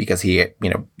loop because he,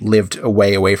 lived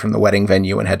away from the wedding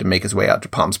venue and had to make his way out to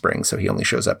Palm Springs. So he only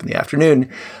shows up in the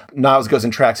afternoon. Niles goes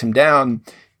and tracks him down.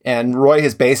 And Roy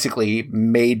has basically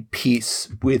made peace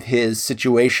with his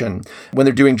situation. When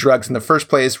they're doing drugs in the first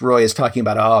place, Roy is talking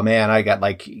about, oh man, I got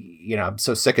I'm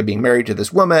so sick of being married to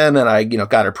this woman. And I,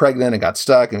 got her pregnant and got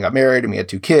stuck and got married and we had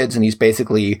 2 kids. And he's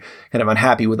basically kind of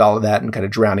unhappy with all of that and kind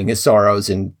of drowning his sorrows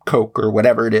in coke or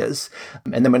whatever it is.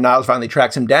 And then when Niles finally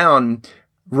tracks him down,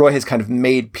 Roy has kind of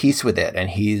made peace with it.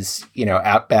 And he's,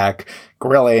 out back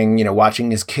grilling, watching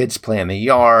his kids play in the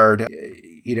yard.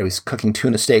 He's cooking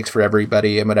tuna steaks for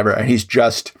everybody and whatever. And he's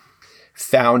just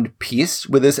found peace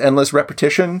with this endless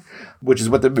repetition, which is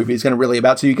what the movie is going to really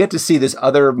about. So you get to see this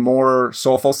other, more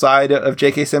soulful side of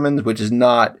J.K. Simmons, which is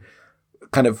not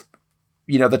kind of,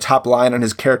 the top line on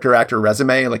his character actor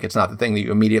resume. Like, it's not the thing that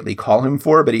you immediately call him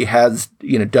for, but he has,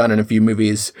 done in a few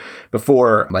movies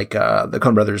before, like the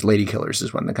Coen Brothers' Lady Killers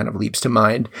is one that kind of leaps to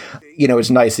mind. It's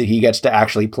nice that he gets to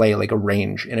actually play like a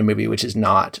range in a movie, which is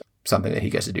not something that he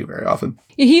gets to do very often.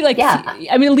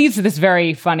 It leads to this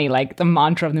very funny, the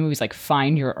mantra of the movie is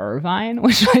find your Irvine,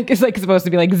 which is supposed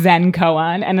to be Zen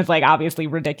koan, and it's obviously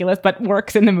ridiculous, but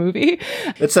works in the movie.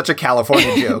 It's such a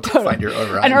California joke. Totally. Find your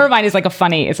Irvine. And Irvine is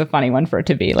it's a funny one for it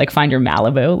to be find your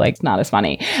Malibu. It's not as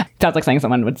funny. Sounds like something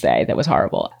someone would say that was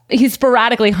horrible. He's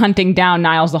sporadically hunting down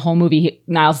Niles the whole movie.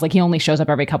 Niles he only shows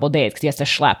up every couple of days because he has to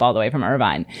schlep all the way from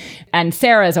Irvine. And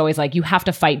Sarah is always you have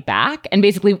to fight back. And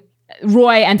basically,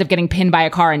 Roy ends up getting pinned by a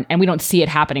car, and we don't see it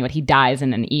happening, but he dies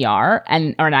in an ER or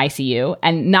an ICU.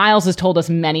 And Niles has told us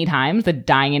many times that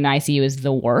dying in an ICU is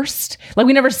the worst. Like,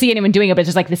 we never see anyone doing it, but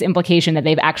just like this implication that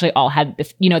they've actually all had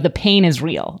this, you know, the pain is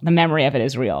real. The memory of it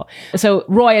is real. So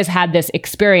Roy has had this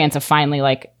experience of finally,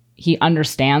 like, he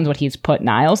understands what he's put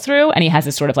Niles through, and he has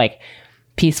this sort of like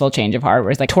peaceful change of heart where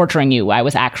he's like, torturing you, I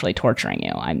was actually torturing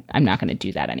you. I'm not going to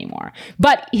do that anymore.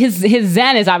 But his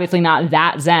zen is obviously not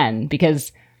that zen,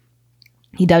 because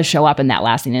he does show up in that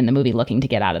last scene in the movie looking to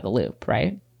get out of the loop,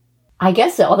 right? I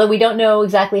guess so, although we don't know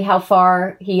exactly how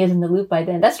far he is in the loop by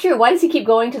then. That's true. Why does he keep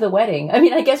going to the wedding? I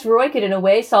mean, I guess Roy could, in a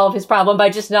way, solve his problem by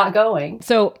just not going.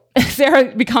 So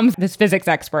Sarah becomes this physics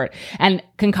expert and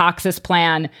concocts this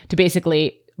plan to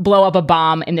basically blow up a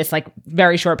bomb in this like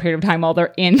very short period of time while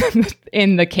they're in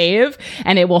the cave,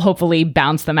 and it will hopefully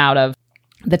bounce them out of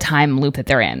the time loop that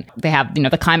they're in. They have, you know,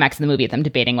 the climax of the movie of them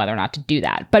debating whether or not to do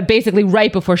that. But basically,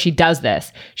 right before she does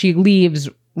this, she leaves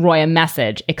Roy a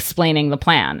message explaining the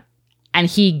plan. And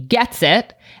he gets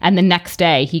it, and the next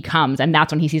day he comes, and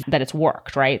that's when he sees that it's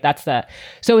worked, right?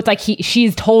 So it's like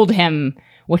she's told him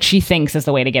what she thinks is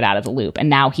the way to get out of the loop, and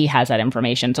now he has that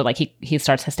information. So like he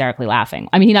starts hysterically laughing.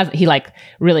 I mean, he like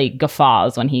really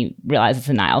guffaws when he realizes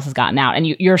that Niles has gotten out, and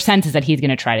your sense is that he's going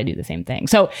to try to do the same thing.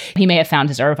 So he may have found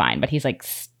his Irvine, but he's like,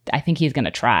 I think he's going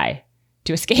to try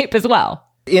to escape as well.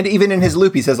 And even in his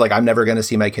loop, he says, like, I'm never going to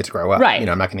see my kids grow up. Right. You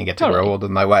know, I'm not going to get to grow old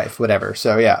with my wife, whatever.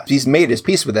 So, yeah, he's made his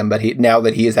peace with them. But now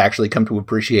that he has actually come to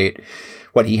appreciate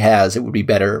what he has, it would be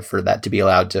better for that to be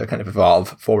allowed to kind of evolve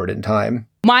forward in time.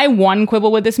 My one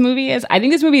quibble with this movie is I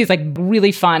think this movie is like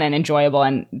really fun and enjoyable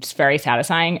and just very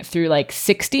satisfying through like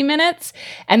 60 minutes.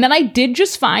 And then I did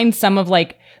just find some of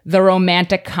like the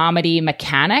romantic comedy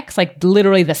mechanics, like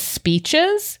literally the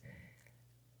speeches,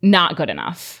 not good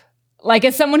enough. Like,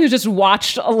 as someone who's just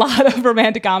watched a lot of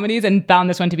romantic comedies and found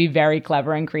this one to be very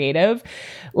clever and creative,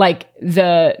 like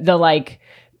the like,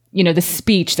 you know, the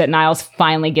speech that Niles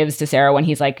finally gives to Sarah when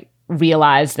he's like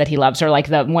realized that he loves her, like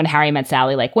the when Harry Met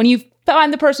Sally, like when you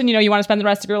find the person, you know, you want to spend the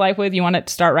rest of your life with, you want it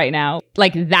to start right now.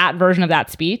 Like that version of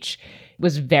that speech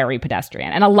was very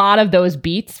pedestrian. And a lot of those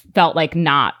beats felt like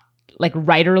not, like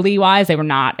writerly wise, they were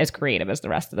not as creative as the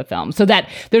rest of the film. So that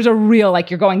there's a real,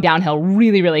 like, you're going downhill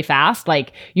really, really fast.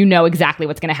 Like, you know exactly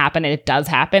what's going to happen, and it does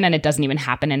happen, and it doesn't even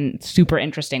happen in a super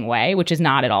interesting way, which is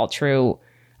not at all true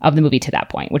of the movie to that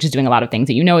point, which is doing a lot of things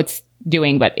that you know it's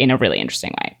doing, but in a really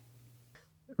interesting way.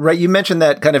 Right. You mentioned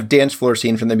that kind of dance floor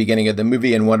scene from the beginning of the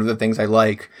movie. And one of the things I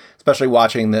like, especially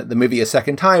watching the movie a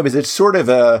second time, is it's sort of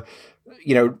a,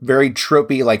 you know, very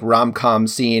tropey, like rom-com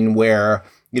scene where,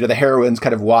 you know, the heroine's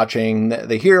kind of watching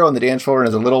the hero on the dance floor and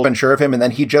is a little unsure of him. And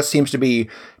then he just seems to be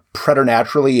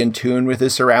preternaturally in tune with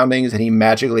his surroundings, and he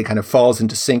magically kind of falls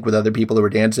into sync with other people who are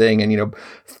dancing and, you know,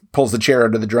 pulls the chair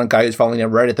under the drunk guy who's falling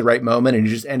down right at the right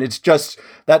moment. And it's just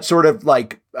that sort of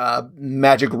like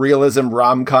magic realism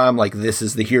rom-com, like this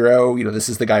is the hero, you know, this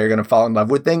is the guy you're going to fall in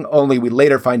love with thing. Only we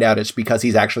later find out it's because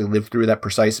he's actually lived through that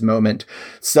precise moment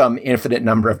some infinite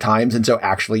number of times. And so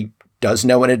actually does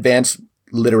know in advance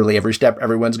literally every step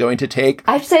everyone's going to take.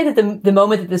 I'd say that the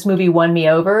moment that this movie won me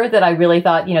over, that I really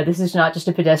thought, you know, this is not just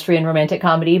a pedestrian romantic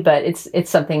comedy, but it's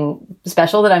something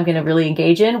special that I'm going to really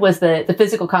engage in, was the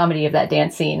physical comedy of that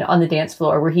dance scene on the dance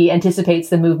floor where he anticipates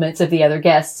the movements of the other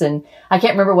guests. And I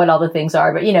can't remember what all the things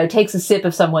are, but, you know, takes a sip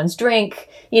of someone's drink,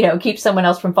 you know, keeps someone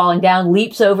else from falling down,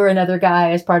 leaps over another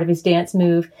guy as part of his dance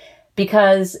move.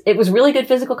 Because it was really good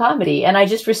physical comedy. And I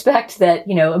just respect that,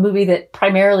 you know, a movie that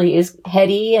primarily is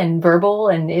heady and verbal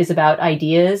and is about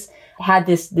ideas had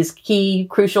this key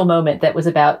crucial moment that was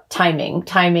about timing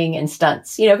and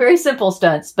stunts, you know, very simple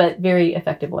stunts, but very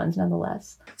effective ones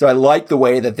nonetheless. So I like the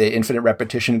way that the infinite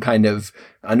repetition kind of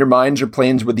undermines or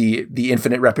plays with the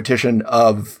infinite repetition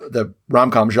of the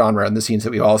rom-com genre and the scenes that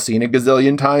we've all seen a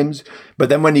gazillion times. But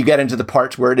then when you get into the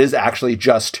parts where it is actually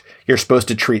just, you're supposed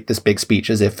to treat this big speech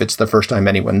as if it's the first time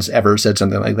anyone's ever said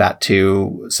something like that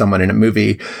to someone in a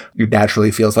movie, it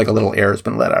naturally feels like a little air has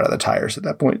been let out of the tires at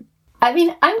that point. I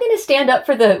mean, I'm going to stand up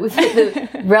for the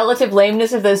relative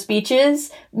lameness of those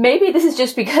speeches. Maybe this is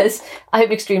just because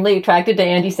I'm extremely attracted to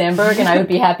Andy Samberg and I would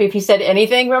be happy if he said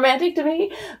anything romantic to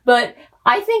me. But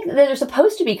I think that they're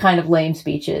supposed to be kind of lame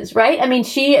speeches, right? I mean,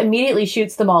 she immediately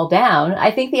shoots them all down.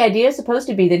 I think the idea is supposed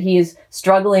to be that he is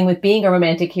struggling with being a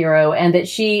romantic hero and that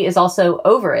she is also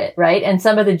over it, right? And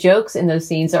some of the jokes in those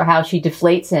scenes are how she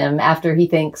deflates him after he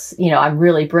thinks, you know, I'm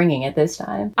really bringing it this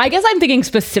time. I guess I'm thinking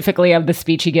specifically of the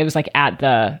speech he gives like at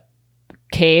the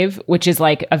cave, which is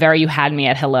like a very "you had me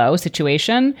at hello"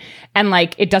 situation, and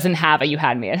like it doesn't have a "you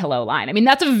had me at hello" line. I mean,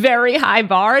 that's a very high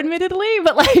bar, admittedly,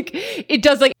 but like it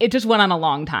does, like it just went on a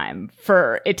long time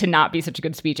for it to not be such a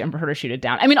good speech and for her to shoot it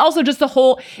down. I mean, also just the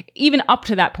whole, even up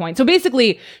to that point. So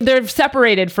basically they're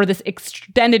separated for this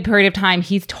extended period of time.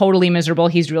 He's totally miserable.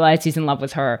 He's realized he's in love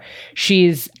with her.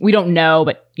 We don't know,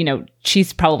 but you know,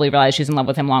 she's probably realized she's in love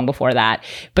with him long before that,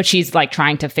 but she's like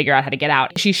trying to figure out how to get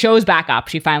out. She shows back up.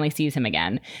 She finally sees him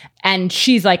again. And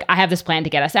she's like, I have this plan to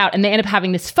get us out. And they end up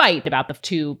having this fight about the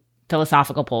two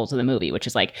philosophical poles of the movie, which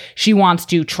is like, she wants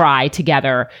to try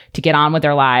together to get on with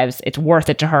their lives. It's worth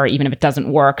it to her, even if it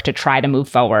doesn't work, to try to move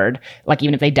forward, like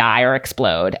even if they die or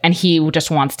explode. And he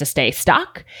just wants to stay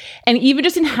stuck. And even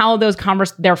just in how those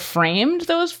they're framed,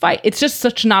 those fights, it's just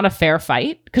such not a fair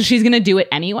fight because she's going to do it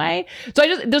anyway. So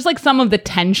there's like some of the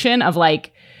tension of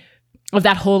like, of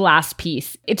that whole last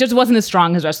piece. It just wasn't as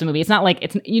strong as the rest of the movie. It's not like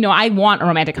it's, you know, I want a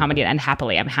romantic comedy to end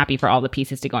happily. I'm happy for all the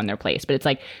pieces to go in their place. But it's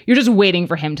like, you're just waiting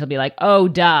for him to be like, oh,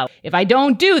 duh. If I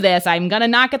don't do this, I'm going to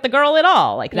not get the girl at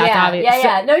all. Like, that's obvious.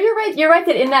 Yeah. No, you're right. You're right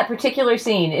that in that particular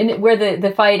scene, where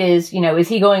the fight is, you know, is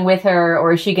he going with her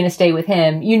or is she going to stay with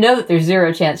him? You know that there's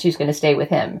zero chance she's going to stay with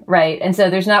him, right? And so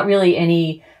there's not really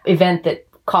any event that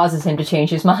causes him to change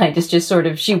his mind. It's just sort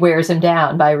of, she wears him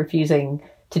down by refusing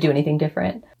to do anything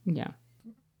different. Yeah.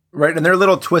 Right. And their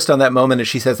little twist on that moment is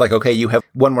she says like, okay, you have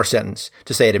one more sentence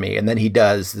to say to me. And then he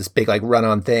does this big like run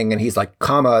on thing and he's like,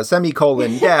 comma,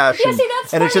 semicolon, dash. Yeah, see,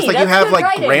 that's and funny. it's just like, that's you have like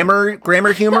writing.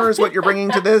 grammar humor is what you're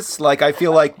bringing to this. Like, I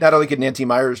feel like not only could Nancy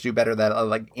Meyers do better than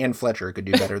like Anne Fletcher could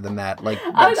do better than that. Like,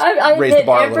 I raised the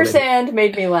bar a little bit. Ampersand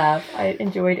made me laugh. I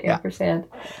enjoyed Ampersand.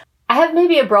 I have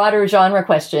maybe a broader genre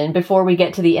question before we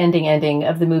get to the ending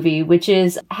of the movie, which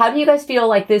is, how do you guys feel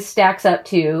like this stacks up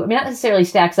to, I mean, not necessarily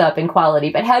stacks up in quality,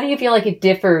 but how do you feel like it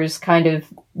differs kind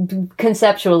of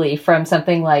conceptually from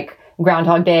something like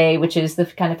Groundhog Day, which is the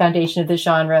kind of foundation of the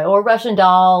genre, or Russian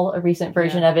Doll, a recent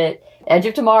version of it, Edge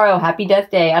of Tomorrow, Happy Death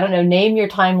Day, I don't know, name your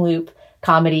time loop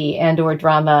comedy and or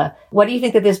drama. What do you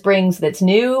think that this brings that's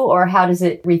new, or how does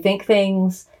it rethink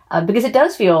things? Because it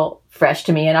does feel fresh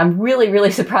to me, and I'm really, really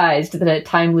surprised that a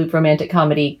time loop romantic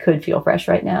comedy could feel fresh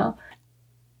right now.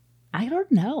 I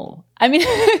don't know. I mean,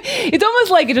 it's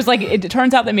almost like it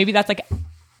turns out that maybe that's like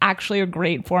actually a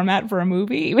great format for a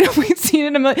movie, even if we've seen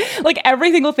it in like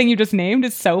every single thing you just named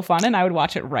is so fun, and I would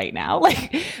watch it right now.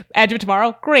 Like Edge of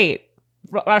Tomorrow, great.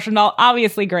 Russian Doll,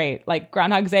 obviously great. Like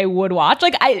Groundhog Day, would watch.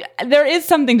 Like there is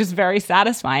something just very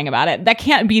satisfying about it. That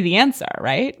can't be the answer,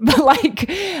 right? But like,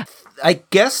 I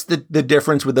guess the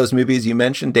difference with those movies you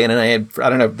mentioned, Dana and I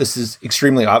don't know, this is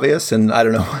extremely obvious, and I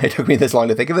don't know why it took me this long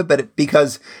to think of it, but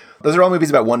because those are all movies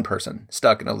about one person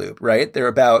stuck in a loop, right? They're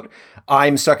about,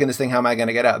 I'm stuck in this thing, how am I going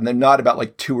to get out? And they're not about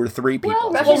like two or three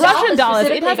people. Well, Russian Doll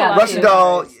is Russian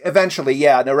Doll, eventually,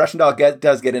 yeah. No, Russian Doll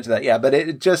does get into that, yeah. But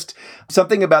it just,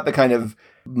 something about the kind of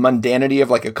mundanity of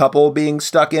like a couple being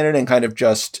stuck in it and kind of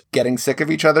just getting sick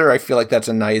of each other. I feel like that's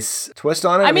a nice twist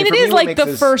on it. I mean, it is like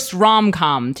the first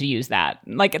rom-com to use that.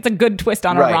 Like, it's a good twist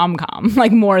on a rom-com,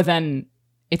 like more than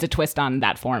it's a twist on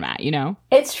that format, you know?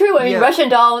 It's true. I mean, Russian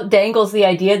Doll dangles the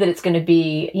idea that it's going to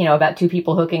be, you know, about two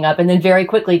people hooking up and then very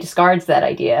quickly discards that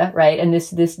idea, right? And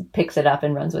this picks it up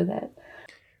and runs with it.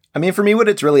 I mean, for me, what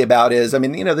it's really about is, I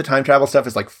mean, you know, the time travel stuff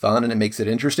is like fun and it makes it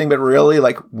interesting, but really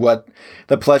like what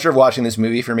the pleasure of watching this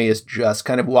movie for me is just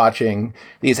kind of watching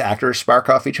these actors spark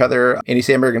off each other. Andy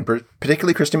Samberg and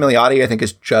particularly Kristen Milioti, I think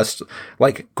is just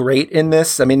like great in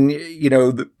this. I mean, you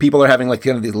know, people are having like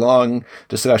kind of these long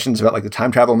discussions about like the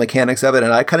time travel mechanics of it.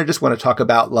 And I kind of just want to talk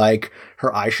about like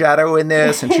her eyeshadow in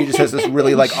this. And she just has this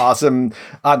really like awesome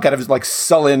kind of like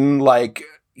sullen, like,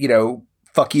 you know,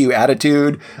 fuck you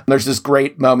attitude. There's this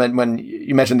great moment when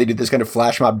you mentioned they do this kind of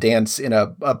flash mob dance in a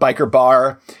biker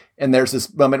bar. And there's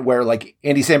this moment where like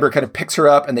Andy Samberg kind of picks her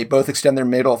up and they both extend their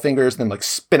middle fingers and then like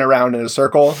spin around in a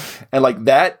circle. And like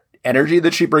that energy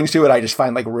that she brings to it, I just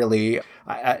find like really,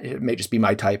 it may just be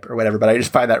my type or whatever, but I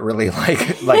just find that really like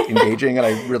engaging, and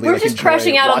I really We're just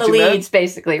crushing out on the leads,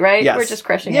 basically, right? Yes. We're just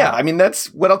crushing out. Yeah, I mean,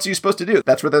 that's what else are you supposed to do?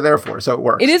 That's what they're there for, so it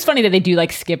works. It is funny that they do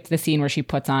like skip the scene where she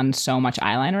puts on so much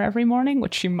eyeliner every morning,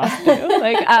 which she must do.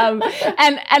 Like,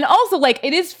 and also like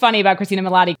it is funny about Christina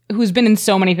Milioti, who's been in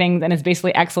so many things and is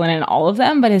basically excellent in all of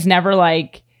them, but has never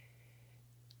like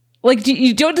does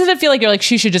it feel like you're like,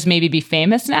 she should just maybe be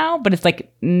famous now, but it's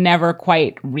like never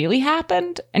quite really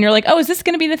happened. And you're like, oh, is this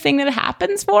going to be the thing that it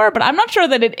happens for? But I'm not sure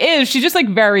that it is. She's just like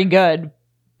very good,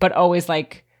 but always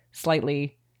like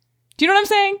slightly, do you know what I'm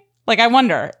saying? Like, I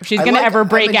wonder if she's going to ever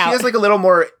break out. She has like a little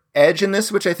more edge in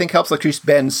this, which I think helps. Like, she's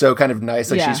been so kind of nice.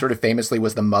 Like, Yeah. she sort of famously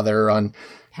was the mother on,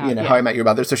 How yeah. I Met Your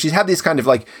Mother. So she's had these kind of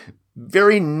like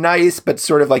very nice, but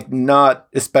sort of like not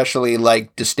especially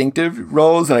like distinctive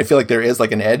roles. And I feel like there is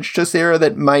like an edge to Sarah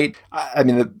that might, I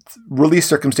mean, the release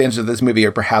circumstances of this movie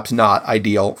are perhaps not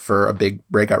ideal for a big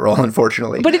breakout role,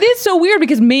 unfortunately. But it is so weird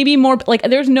because maybe more, like,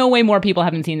 there's no way more people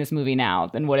haven't seen this movie now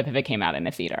than would have if it came out in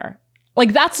a theater.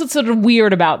 Like, that's what's sort of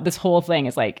weird about this whole thing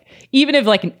is, like, even if,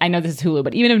 like, I know this is Hulu,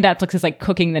 but even if Netflix is, like,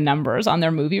 cooking the numbers on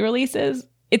their movie releases,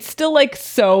 it's still, like,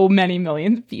 so many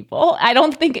millions of people. I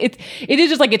don't think it is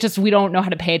just, like, we don't know how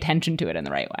to pay attention to it in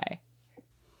the right way.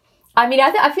 I mean,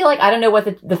 I feel like I don't know what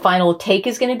the final take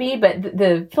is going to be, but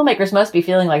the filmmakers must be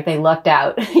feeling like they lucked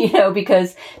out,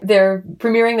 because they're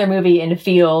premiering their movie in a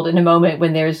field in a moment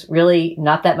when there's really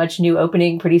not that much new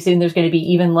opening. Pretty soon there's going to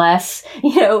be even less,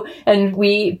 and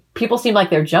people seem like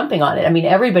they're jumping on it. I mean,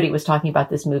 everybody was talking about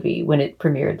this movie when it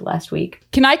premiered last week.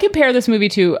 Can I compare this movie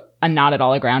to a Not at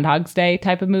All a Groundhog's Day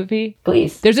type of movie?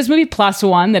 Please. There's this movie Plus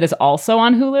One that is also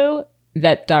on Hulu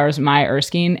that stars Maya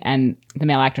Erskine, and the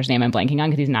male actor's name I'm blanking on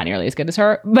because he's not nearly as good as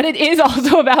her. But it is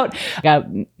also about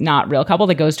a not real couple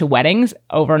that goes to weddings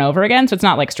over and over again. So it's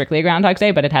not like strictly a Groundhog's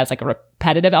Day, but it has like a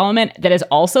repetitive element that is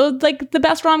also like the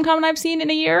best rom-com I've seen in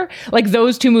a year. Like,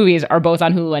 those two movies are both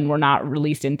on Hulu and were not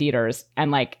released in theaters.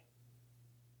 And like,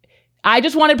 I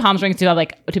just wanted Palm Springs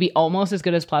to be almost as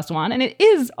good as Plus One, and it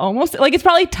is almost like, it's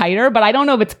probably tighter, but I don't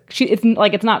know if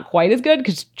it's not quite as good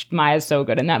because Maya's so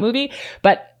good in that movie.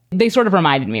 But they sort of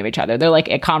reminded me of each other. They're like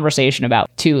a conversation about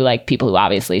two like people who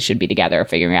obviously should be together,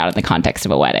 figuring out in the context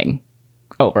of a wedding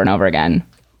over and over again.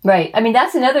 Right. I mean,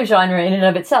 that's another genre in and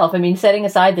of itself. I mean, setting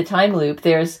aside the time loop,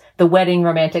 there's the wedding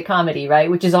romantic comedy,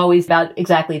 right? Which is always about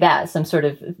exactly that. Some sort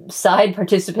of side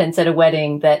participants at a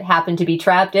wedding that happen to be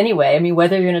trapped anyway. I mean,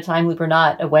 whether you're in a time loop or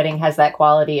not, a wedding has that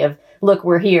quality of, look,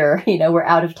 we're here, we're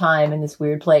out of time in this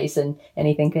weird place and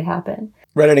anything could happen.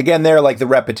 Right, and again, there, like, the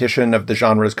repetition of the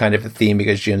genre is kind of a theme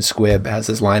because Gene Squibb has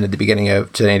this line at the beginning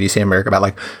of To Andy Samberg about,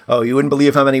 like, oh, you wouldn't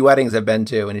believe how many weddings I've been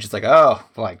to. And he's just like, oh,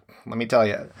 like, let me tell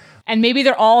you. And maybe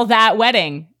they're all that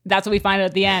wedding. That's what we find out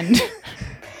at the end.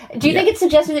 Do you think it's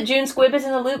suggested that June Squibb is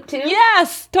in the loop, too?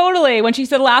 Yes, totally. When she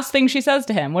said last thing she says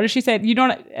to him, what does she say?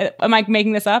 Am I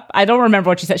making this up? I don't remember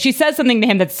what she said. She says something to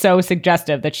him that's so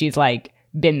suggestive that she's, like,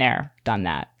 been there, done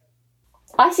that.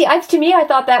 I see. To me, I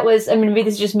thought that was, I mean, maybe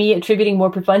this is just me attributing more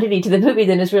profundity to the movie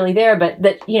than is really there, but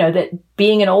that, that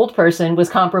being an old person was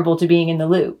comparable to being in the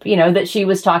loop, that she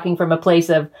was talking from a place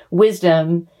of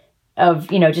wisdom of,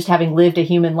 just having lived a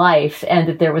human life, and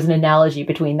that there was an analogy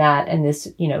between that and this,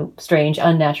 strange,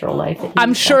 unnatural life.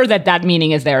 I'm sure that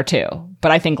meaning is there too,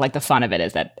 but I think like the fun of it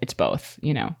is that it's both,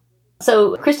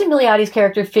 So Kristen Miliotti's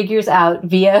character figures out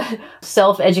via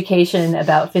self-education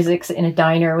about physics in a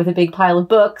diner with a big pile of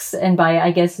books, and by,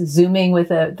 I guess, zooming with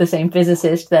the same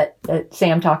physicist that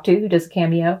Sam talked to, who does a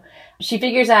cameo, she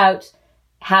figures out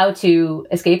how to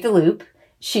escape the loop.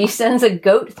 She sends a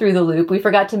goat through the loop. We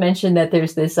forgot to mention that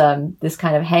there's this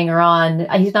kind of hanger-on.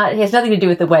 He has nothing to do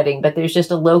with the wedding, but there's just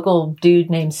a local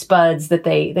dude named Spuds that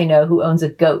they know who owns a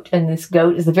goat. And this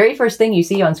goat is the very first thing you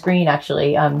see on screen,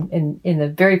 actually, in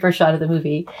the very first shot of the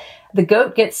movie. The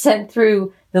goat gets sent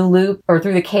through the loop, or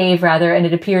through the cave, rather, and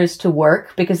it appears to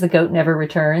work because the goat never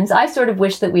returns. I sort of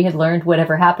wish that we had learned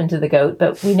whatever happened to the goat,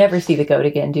 but we never see the goat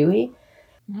again, do we?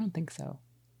 I don't think so.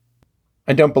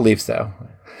 I don't believe so.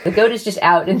 The goat is just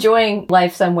out, enjoying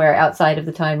life somewhere outside of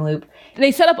the time loop.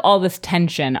 They set up all this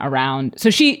tension around. So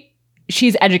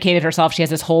she's educated herself. She has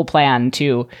this whole plan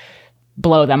to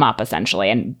blow them up, essentially,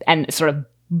 and sort of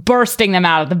bursting them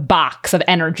out of the box of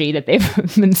energy that they've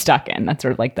been stuck in. That's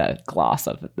sort of like the gloss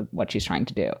of what she's trying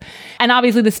to do. And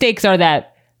obviously the stakes are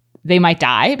that they might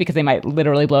die because they might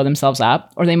literally blow themselves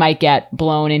up, or they might get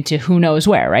blown into who knows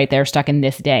where, right? They're stuck in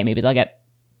this day. Maybe they'll get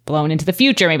blown into the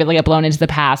future. Maybe they'll get blown into the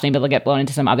past. Maybe they'll get blown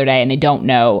into some other day, and they don't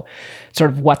know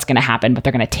sort of what's going to happen, but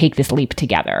they're going to take this leap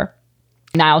together.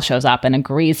 Niall shows up and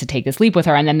agrees to take this leap with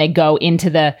her, and then they go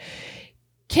into the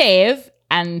cave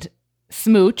and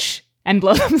smooch and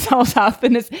blow themselves up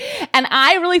in this. And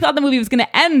I really thought the movie was going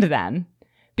to end then,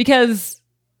 because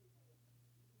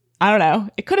I don't know.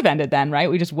 It could have ended then, right?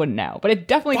 We just wouldn't know. But it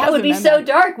definitely that would be so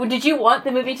dark. Did you want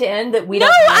the movie to end that we don't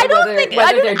know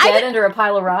whether they're dead under a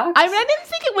pile of rocks? I mean, I didn't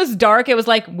think it was dark. It was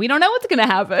like, we don't know what's going to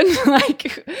happen.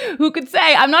 Like, who could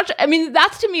say? I'm not sure. I mean,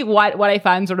 that's to me what I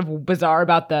find sort of bizarre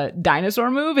about the dinosaur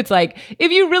move. It's like,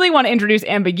 if you really want to introduce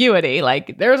ambiguity,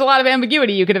 like, there's a lot of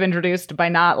ambiguity you could have introduced by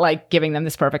not like giving them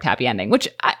this perfect happy ending, which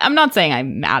I'm not saying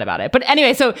I'm mad about it. But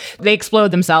anyway, so they explode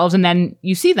themselves, and then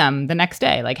you see them the next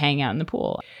day, like hanging out in the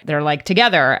pool. they're like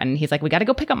together, and he's like, we got to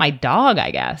go pick up my dog, I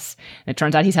guess. And it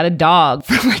turns out he's had a dog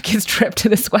for like his trip to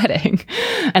this wedding.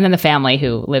 And then the family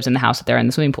who lives in the house that they're in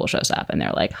the swimming pool shows up, and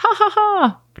they're like, ha ha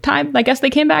ha, time, I guess they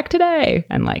came back today.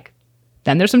 And like,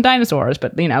 then there's some dinosaurs,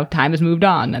 but you know, time has moved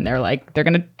on, and they're like, they're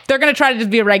gonna try to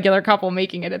just be a regular couple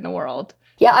making it in the world.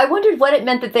 Yeah, I wondered what it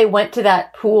meant that they went to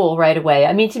that pool right away.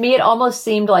 I mean, to me, it almost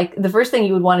seemed like the first thing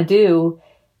you would want to do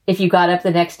if you got up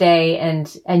the next day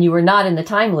and you were not in the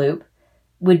time loop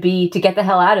would be to get the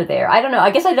hell out of there. I don't know.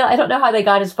 I guess I don't know how they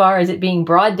got as far as it being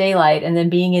broad daylight and then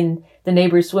being in the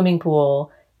neighbor's swimming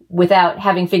pool without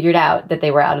having figured out that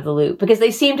they were out of the loop, because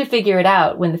they seemed to figure it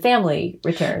out when the family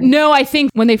returned. No, I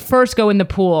think when they first go in the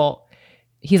pool,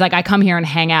 he's like, I come here and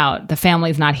hang out. The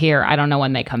family's not here. I don't know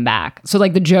when they come back. So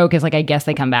like the joke is like, I guess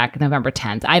they come back November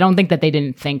 10th. I don't think that they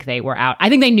didn't think they were out. I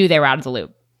think they knew they were out of the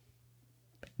loop.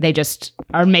 They just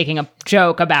are making a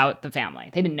joke about the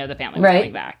family. They didn't know the family was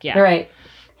coming back. Yeah. Right.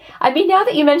 I mean, now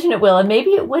that you mention it, Willa,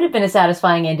 maybe it would have been a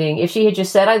satisfying ending if she had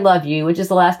just said, I love you, which is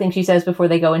the last thing she says before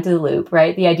they go into the loop,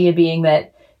 right? The idea being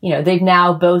that, you know, they've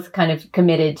now both kind of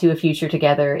committed to a future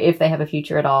together, if they have a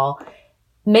future at all.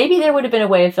 Maybe there would have been a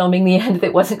way of filming the end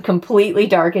that wasn't completely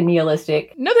dark and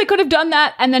nihilistic. No, they could have done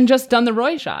that and then just done the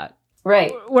Roy shot.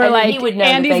 Right. Where and like, he would know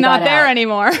Andy's not there out.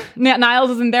 anymore.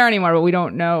 Niles isn't there anymore, but we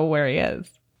don't know where he is.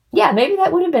 Yeah, maybe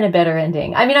that would have been a better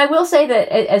ending. I mean, I will say that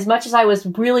as much as I was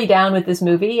really down with this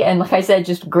movie, and like I said,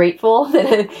 just grateful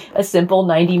that a simple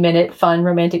 90-minute fun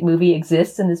romantic movie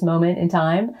exists in this moment in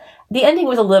time, the ending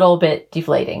was a little bit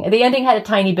deflating. The ending had a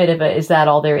tiny bit of a is that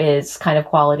all there is kind of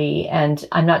quality, and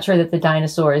I'm not sure that the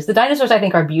dinosaurs I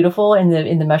think are beautiful in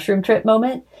the mushroom trip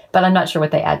moment, but I'm not sure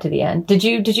what they add to the end. Did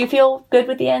you feel good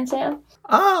with the end, Sam?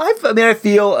 I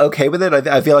feel okay with it.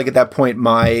 I feel like at that point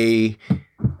my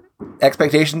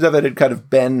expectations of it had kind of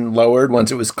been lowered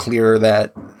once it was clear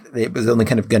that it was only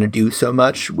kind of going to do so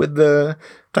much with the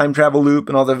time travel loop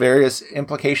and all the various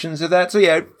implications of that. So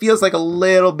yeah, it feels like a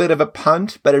little bit of a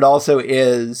punt, but it also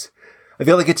is, I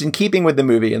feel like it's in keeping with the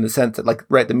movie in the sense that like,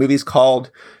 right, the movie's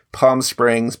called Palm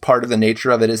Springs. Part of the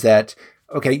nature of it is that,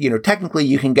 okay, you know, technically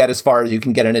you can get as far as you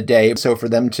can get in a day. So for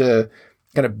them to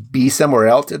kind of be somewhere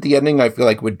else at the ending, I feel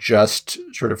like would just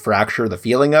sort of fracture the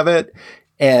feeling of it.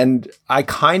 And I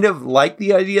kind of like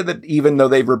the idea that even though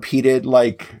they've repeated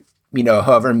like, you know,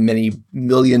 however many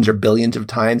millions or billions of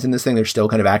times in this thing, they're still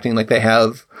kind of acting like they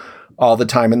have all the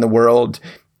time in the world.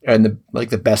 And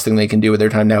the best thing they can do with their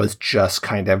time now is just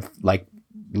kind of like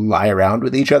lie around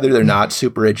with each other. They're not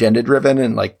super agenda driven.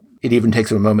 And like, it even takes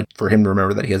him a moment for him to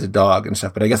remember that he has a dog and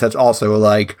stuff. But I guess that's also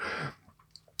like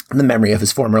the memory of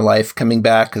his former life coming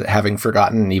back, having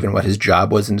forgotten even what his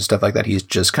job was and stuff like that. He's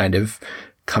just kind of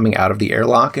coming out of the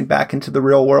airlock and back into the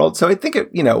real world. So I think it,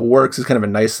 you know, works as kind of a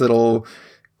nice little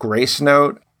grace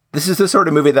note. This is the sort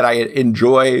of movie that I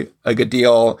enjoy a good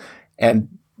deal and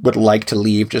would like to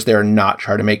leave just there and not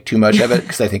try to make too much of it.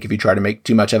 Because I think if you try to make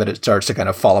too much of it, it starts to kind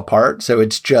of fall apart. So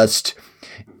it's just,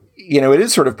 you know, it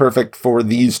is sort of perfect for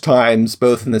these times,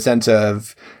 both in the sense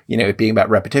of, you know, it being about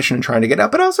repetition and trying to get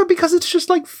out, but also because it's just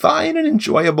like fine and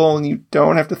enjoyable and you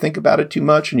don't have to think about it too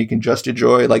much and you can just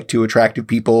enjoy like two attractive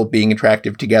people being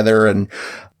attractive together and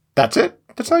that's it.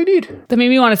 That's all you need. That made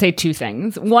me want to say two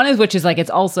things. One is, which is like, it's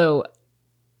also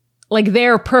like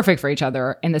they're perfect for each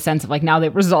other in the sense of like now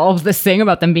they've resolved this thing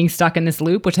about them being stuck in this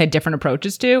loop, which they had different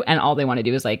approaches to. And all they want to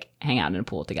do is like hang out in a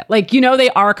pool together. Like, you know, they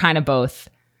are kind of both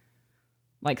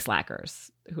like slackers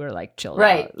who are like chilled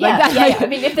right. out. Yeah, like that, yeah. I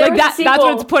mean, if there like was that, a sequel, that's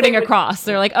what it's putting across.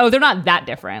 They're like, oh, they're not that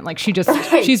different. Like she just,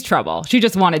 she's trouble. She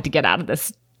just wanted to get out of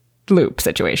this loop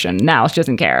situation. Now she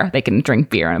doesn't care. They can drink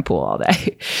beer in a pool all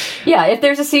day. Yeah, if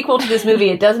there's a sequel to this movie,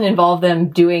 it doesn't involve them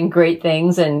doing great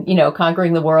things and, you know,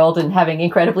 conquering the world and having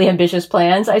incredibly ambitious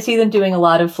plans. I see them doing a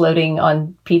lot of floating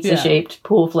on pizza-shaped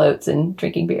pool floats and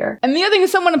drinking beer. And the other thing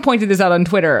is, someone pointed this out on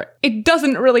Twitter, it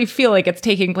doesn't really feel like it's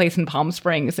taking place in Palm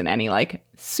Springs in any like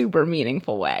super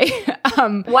meaningful way.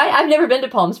 Why? I've never been to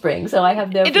Palm Springs, so I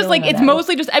have no. It just like, it's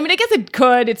mostly just, I mean, I guess it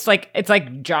could. It's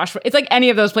like Joshua. It's like any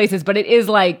of those places, but it is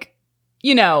like,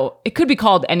 you know, it could be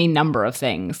called any number of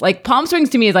things. Like Palm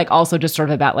Springs to me is like also just sort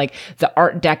of about like the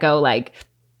Art Deco, like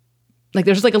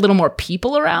there's just like a little more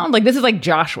people around. Like this is like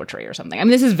Joshua Tree or something. I mean,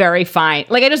 this is very fine.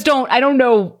 Like I don't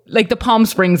know, like the Palm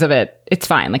Springs of it, it's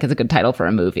fine. Like it's a good title for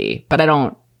a movie, but I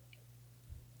don't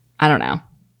know.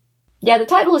 Yeah, the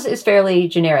title is fairly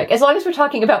generic. As long as we're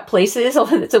talking about places,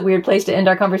 although it's a weird place to end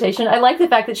our conversation, I like the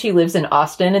fact that she lives in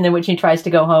Austin, and then when she tries to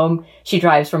go home, she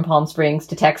drives from Palm Springs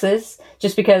to Texas,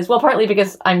 just because, well, partly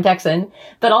because I'm Texan,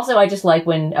 but also I just like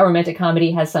when a romantic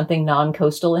comedy has something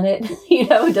non-coastal in it. You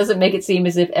know, it doesn't make it seem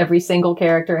as if every single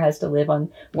character has to live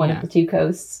on one of the two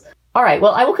coasts. All right.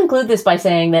 Well, I will conclude this by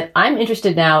saying that I'm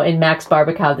interested now in Max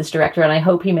Barbakow, this director, and I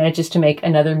hope he manages to make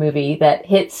another movie that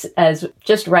hits as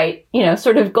just right,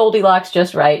 sort of Goldilocks,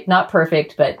 just right. Not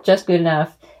perfect, but just good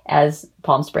enough as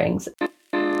Palm Springs.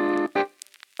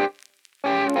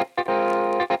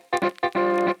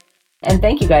 And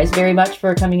thank you guys very much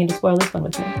for coming in to spoil this one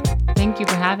with me. Thank you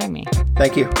for having me.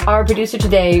 Thank you. Our producer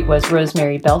today was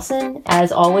Rosemary Belson.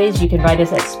 As always, you can write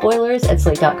us at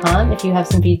spoilers@slate.com if you have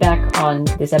some feedback on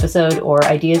this episode or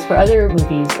ideas for other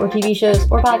movies or TV shows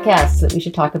or podcasts that we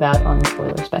should talk about on the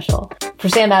Spoiler Special. For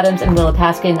Sam Adams and Willa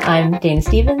Paskin, I'm Dana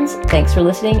Stevens. Thanks for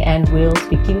listening, and we'll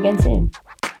speak to you again soon.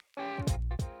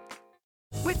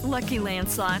 With Lucky Land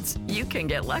Slots, you can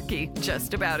get lucky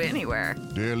just about anywhere.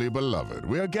 Dearly beloved,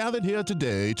 we are gathered here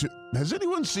today to... Has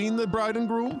anyone seen the bride and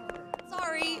groom?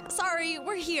 Sorry,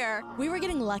 we're here. We were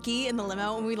getting lucky in the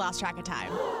limo and we lost track of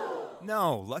time.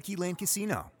 No, Lucky Land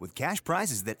Casino, with cash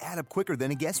prizes that add up quicker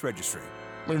than a guest registry.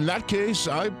 In that case,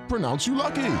 I pronounce you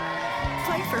lucky.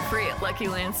 Play for free at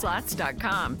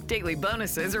LuckyLandSlots.com. Daily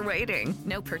bonuses are waiting.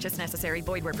 No purchase necessary.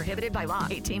 Void where prohibited by law.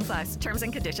 18+. Terms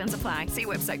and conditions apply. See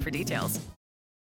website for details.